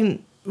 We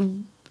don't,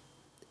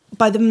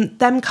 by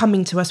them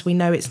coming to us, we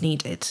know it's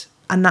needed.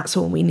 And that's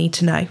all we need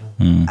to know.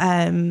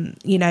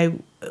 You know,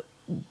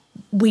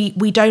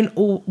 we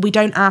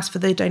don't ask for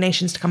the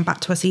donations to come back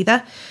to us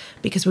either,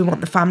 because we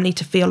want the family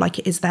to feel like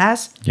it is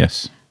theirs.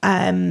 Yes.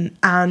 And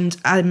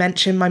I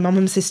mentioned my mum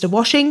and sister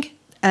washing,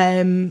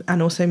 and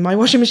also my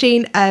washing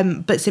machine.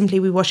 But simply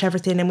we wash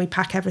everything and we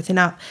pack everything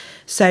up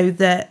so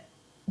that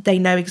they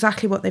know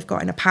exactly what they've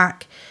got in a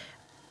pack.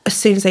 As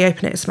soon as they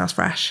open it, it smells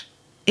fresh.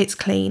 It's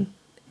clean,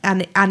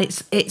 and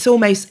it's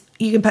almost,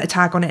 you can put a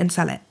tag on it and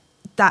sell it.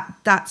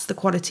 That's the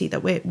quality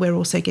that we're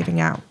also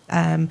giving out.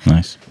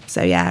 Nice.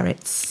 So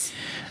it's.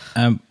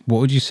 What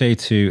would you say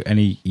to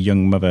any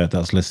young mother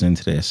that's listening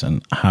to this,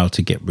 and how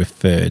to get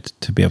referred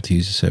to be able to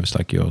use a service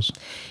like yours?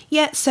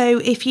 Yeah, so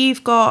if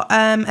you've got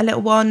a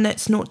little one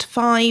that's 0 to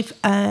 5,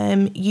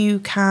 you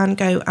can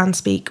go and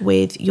speak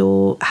with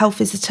your health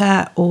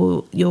visitor,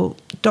 or your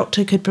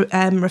doctor could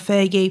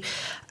refer you.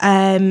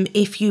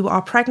 If you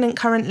are pregnant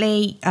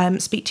currently,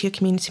 speak to your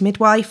community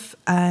midwife.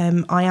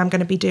 I am going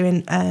to be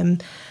doing a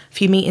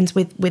few meetings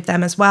with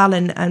them as well,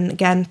 and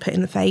again,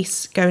 putting the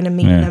face, going and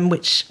meeting them,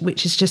 which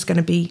is just going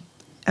to be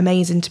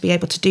amazing to be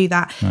able to do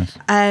that. Nice.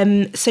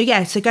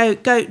 So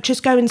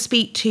go and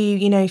speak to,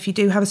 if you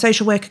do have a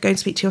social worker, go and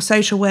speak to your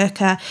social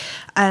worker.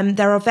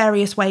 There are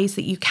various ways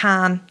that you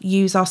can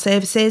use our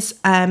services.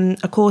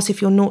 Of course,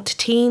 if you're 0 to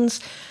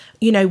teens,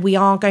 we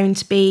are going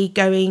to be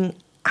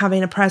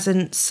having a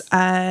presence.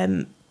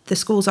 The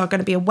schools are going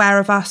to be aware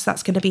of us.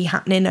 That's going to be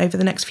happening over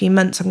the next few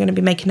months. I'm going to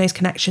be making those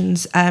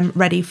connections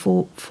ready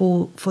for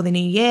the new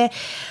year,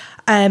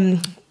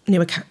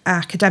 new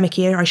academic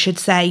year, I should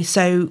say.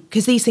 So,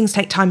 because these things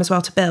take time as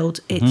well to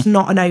build. It's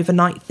not an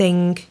overnight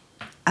thing.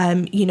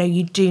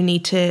 You do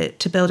need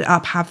to build it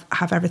up,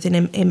 have everything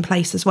in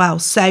place as well.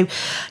 So,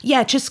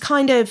 just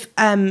kind of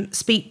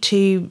speak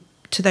to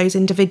those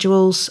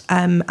individuals,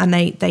 and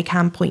they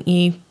can point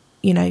you,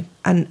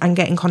 and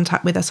get in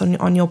contact with us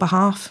on your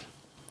behalf.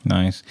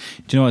 Nice.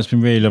 Do you know what? It's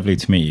been really lovely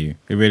to meet you.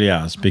 It really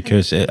has,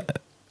 because it's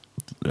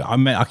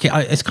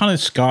kind of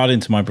scarred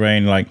into my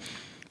brain, like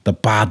the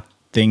bad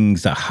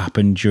things that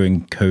happened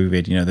during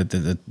COVID.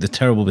 The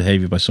terrible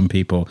behaviour by some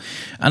people,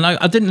 and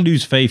I didn't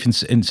lose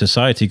faith in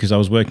society, because I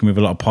was working with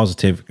a lot of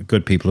positive,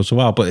 good people as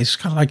well. But it's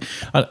kind of like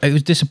it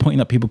was disappointing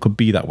that people could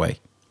be that way.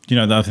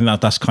 I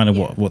think that's kind of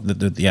what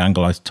the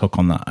angle I took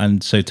on that.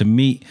 And so to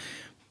meet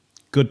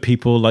good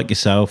people like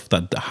yourself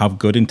that have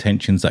good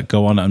intentions, that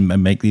go on and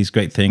make these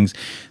great things,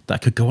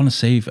 that could go on and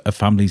save a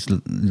family's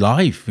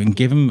life and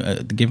give them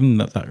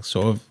that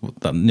sort of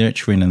that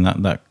nurturing and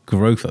that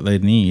growth that they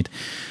need,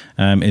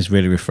 is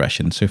really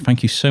refreshing. So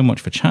thank you so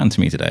much for chatting to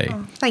me today.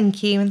 Oh,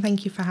 thank you, and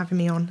thank you for having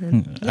me on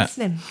and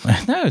listening.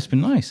 No, it's been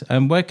nice.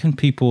 Where can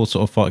people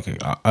sort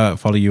of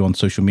follow you on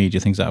social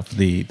media, things like that, for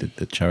the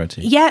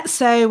charity? Yeah,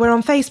 so we're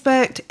on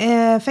Facebook,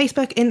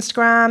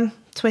 Instagram,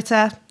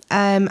 Twitter.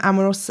 And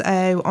we're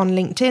also on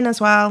LinkedIn as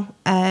well.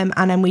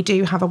 And then we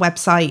do have a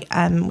website,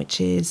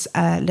 which is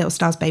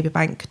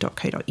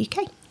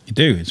littlestarsbabybank.co.uk. You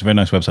do. It's a very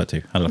nice website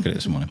too. I look at it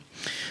this morning.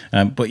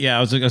 But yeah,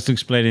 I was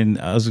explaining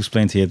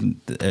to you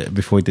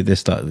before we did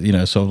this,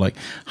 that, sort of like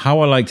how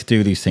I like to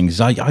do these things.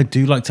 I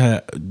do like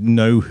to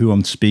know who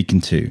I'm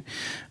speaking to,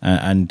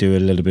 and do a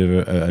little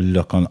bit of a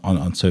look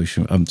on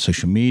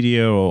social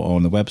media or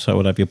on the website,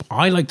 whatever. But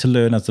I like to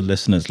learn as the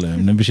listeners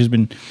learn, and it's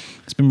been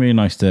really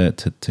nice to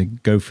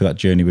go through that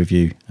journey with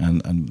you,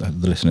 and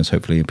the listeners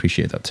hopefully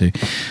appreciate that too.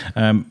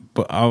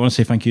 But I want to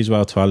say thank you as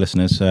well to our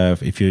listeners.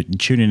 If you're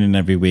tuning in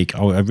every week,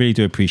 I really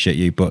do appreciate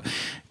you. But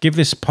give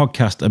this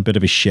podcast a bit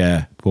of a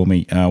share for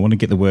me. I want to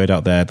get the word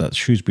out there that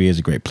Shrewsbury is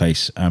a great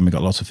place, and we've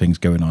got lots of things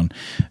going on.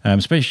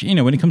 Especially,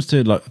 when it comes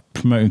to like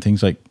promoting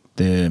things like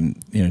the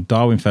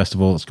Darwin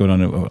Festival that's going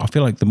on. I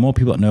feel like the more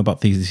people that know about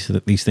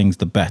these things,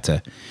 the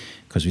better,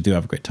 because we do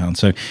have a great town.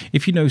 So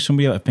if you know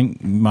somebody that I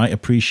think might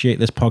appreciate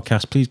this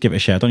podcast, please give it a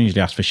share. I don't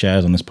usually ask for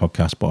shares on this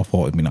podcast, but I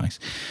thought it'd be nice.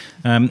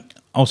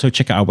 Also,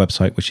 check out our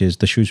website, which is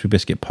the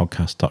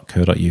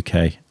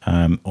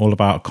shrewsburybiscuitpodcast.co.uk. All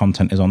of our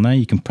content is on there.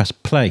 You can press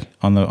play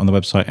on the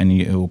website, and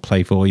it will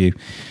play for you.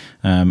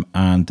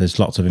 And there's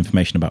lots of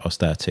information about us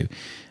there too.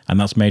 And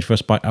that's made for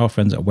us by our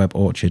friends at Web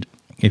Orchard.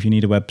 If you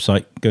need a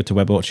website, go to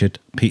Web Orchard.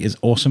 Pete is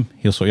awesome.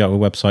 He'll sort you out a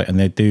website, and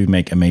they do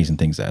make amazing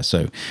things there.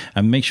 So,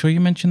 and make sure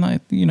you mention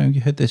that you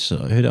heard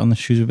it on the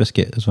Shrewsbury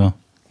Biscuit as well.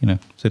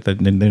 So they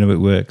know it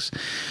works.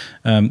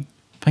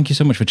 Thank you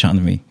so much for chatting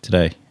with me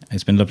today.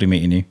 It's been lovely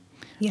meeting you.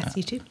 Yes,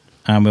 you too.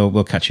 And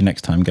we'll catch you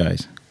next time,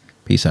 guys.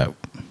 Peace out.